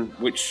League and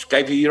which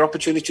gave you your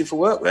opportunity for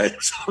work there.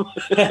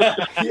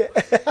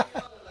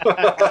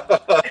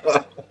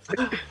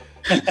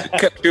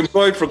 Kept you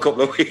employed for a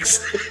couple of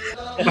weeks.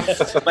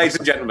 Ladies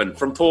and gentlemen,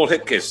 from Paul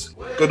Hipkiss.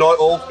 Good night,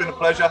 all. It's been a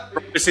pleasure.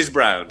 From Mrs.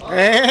 Brown.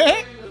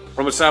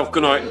 From myself,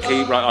 good night and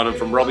keep right on. And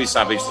from Robbie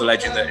Savage, the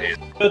legend that is.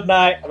 Good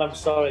night, and I'm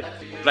sorry.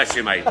 Bless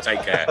you, mate.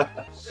 Take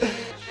care.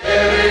 In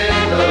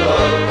the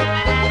road,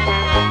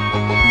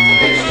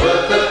 it's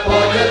worth the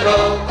pointed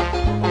road.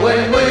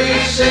 When we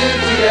sing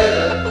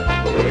together,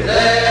 we're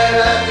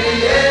there at the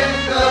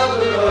end of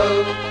the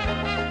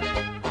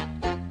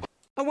road.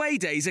 Away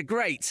days are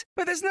great,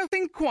 but there's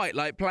nothing quite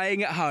like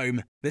playing at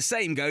home. The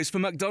same goes for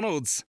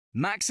McDonald's.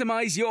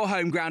 Maximise your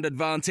home ground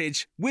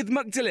advantage with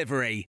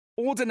McDelivery.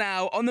 Order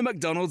now on the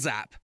McDonald's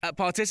app. At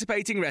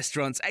participating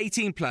restaurants,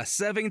 18 plus,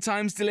 serving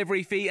times,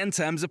 delivery fee and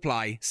terms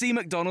apply. See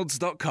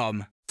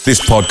mcdonalds.com. This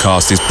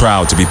podcast is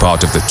proud to be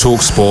part of the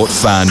TalkSport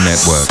Fan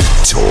Network.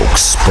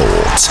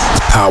 TalkSport.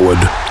 Powered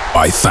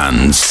by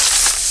fans.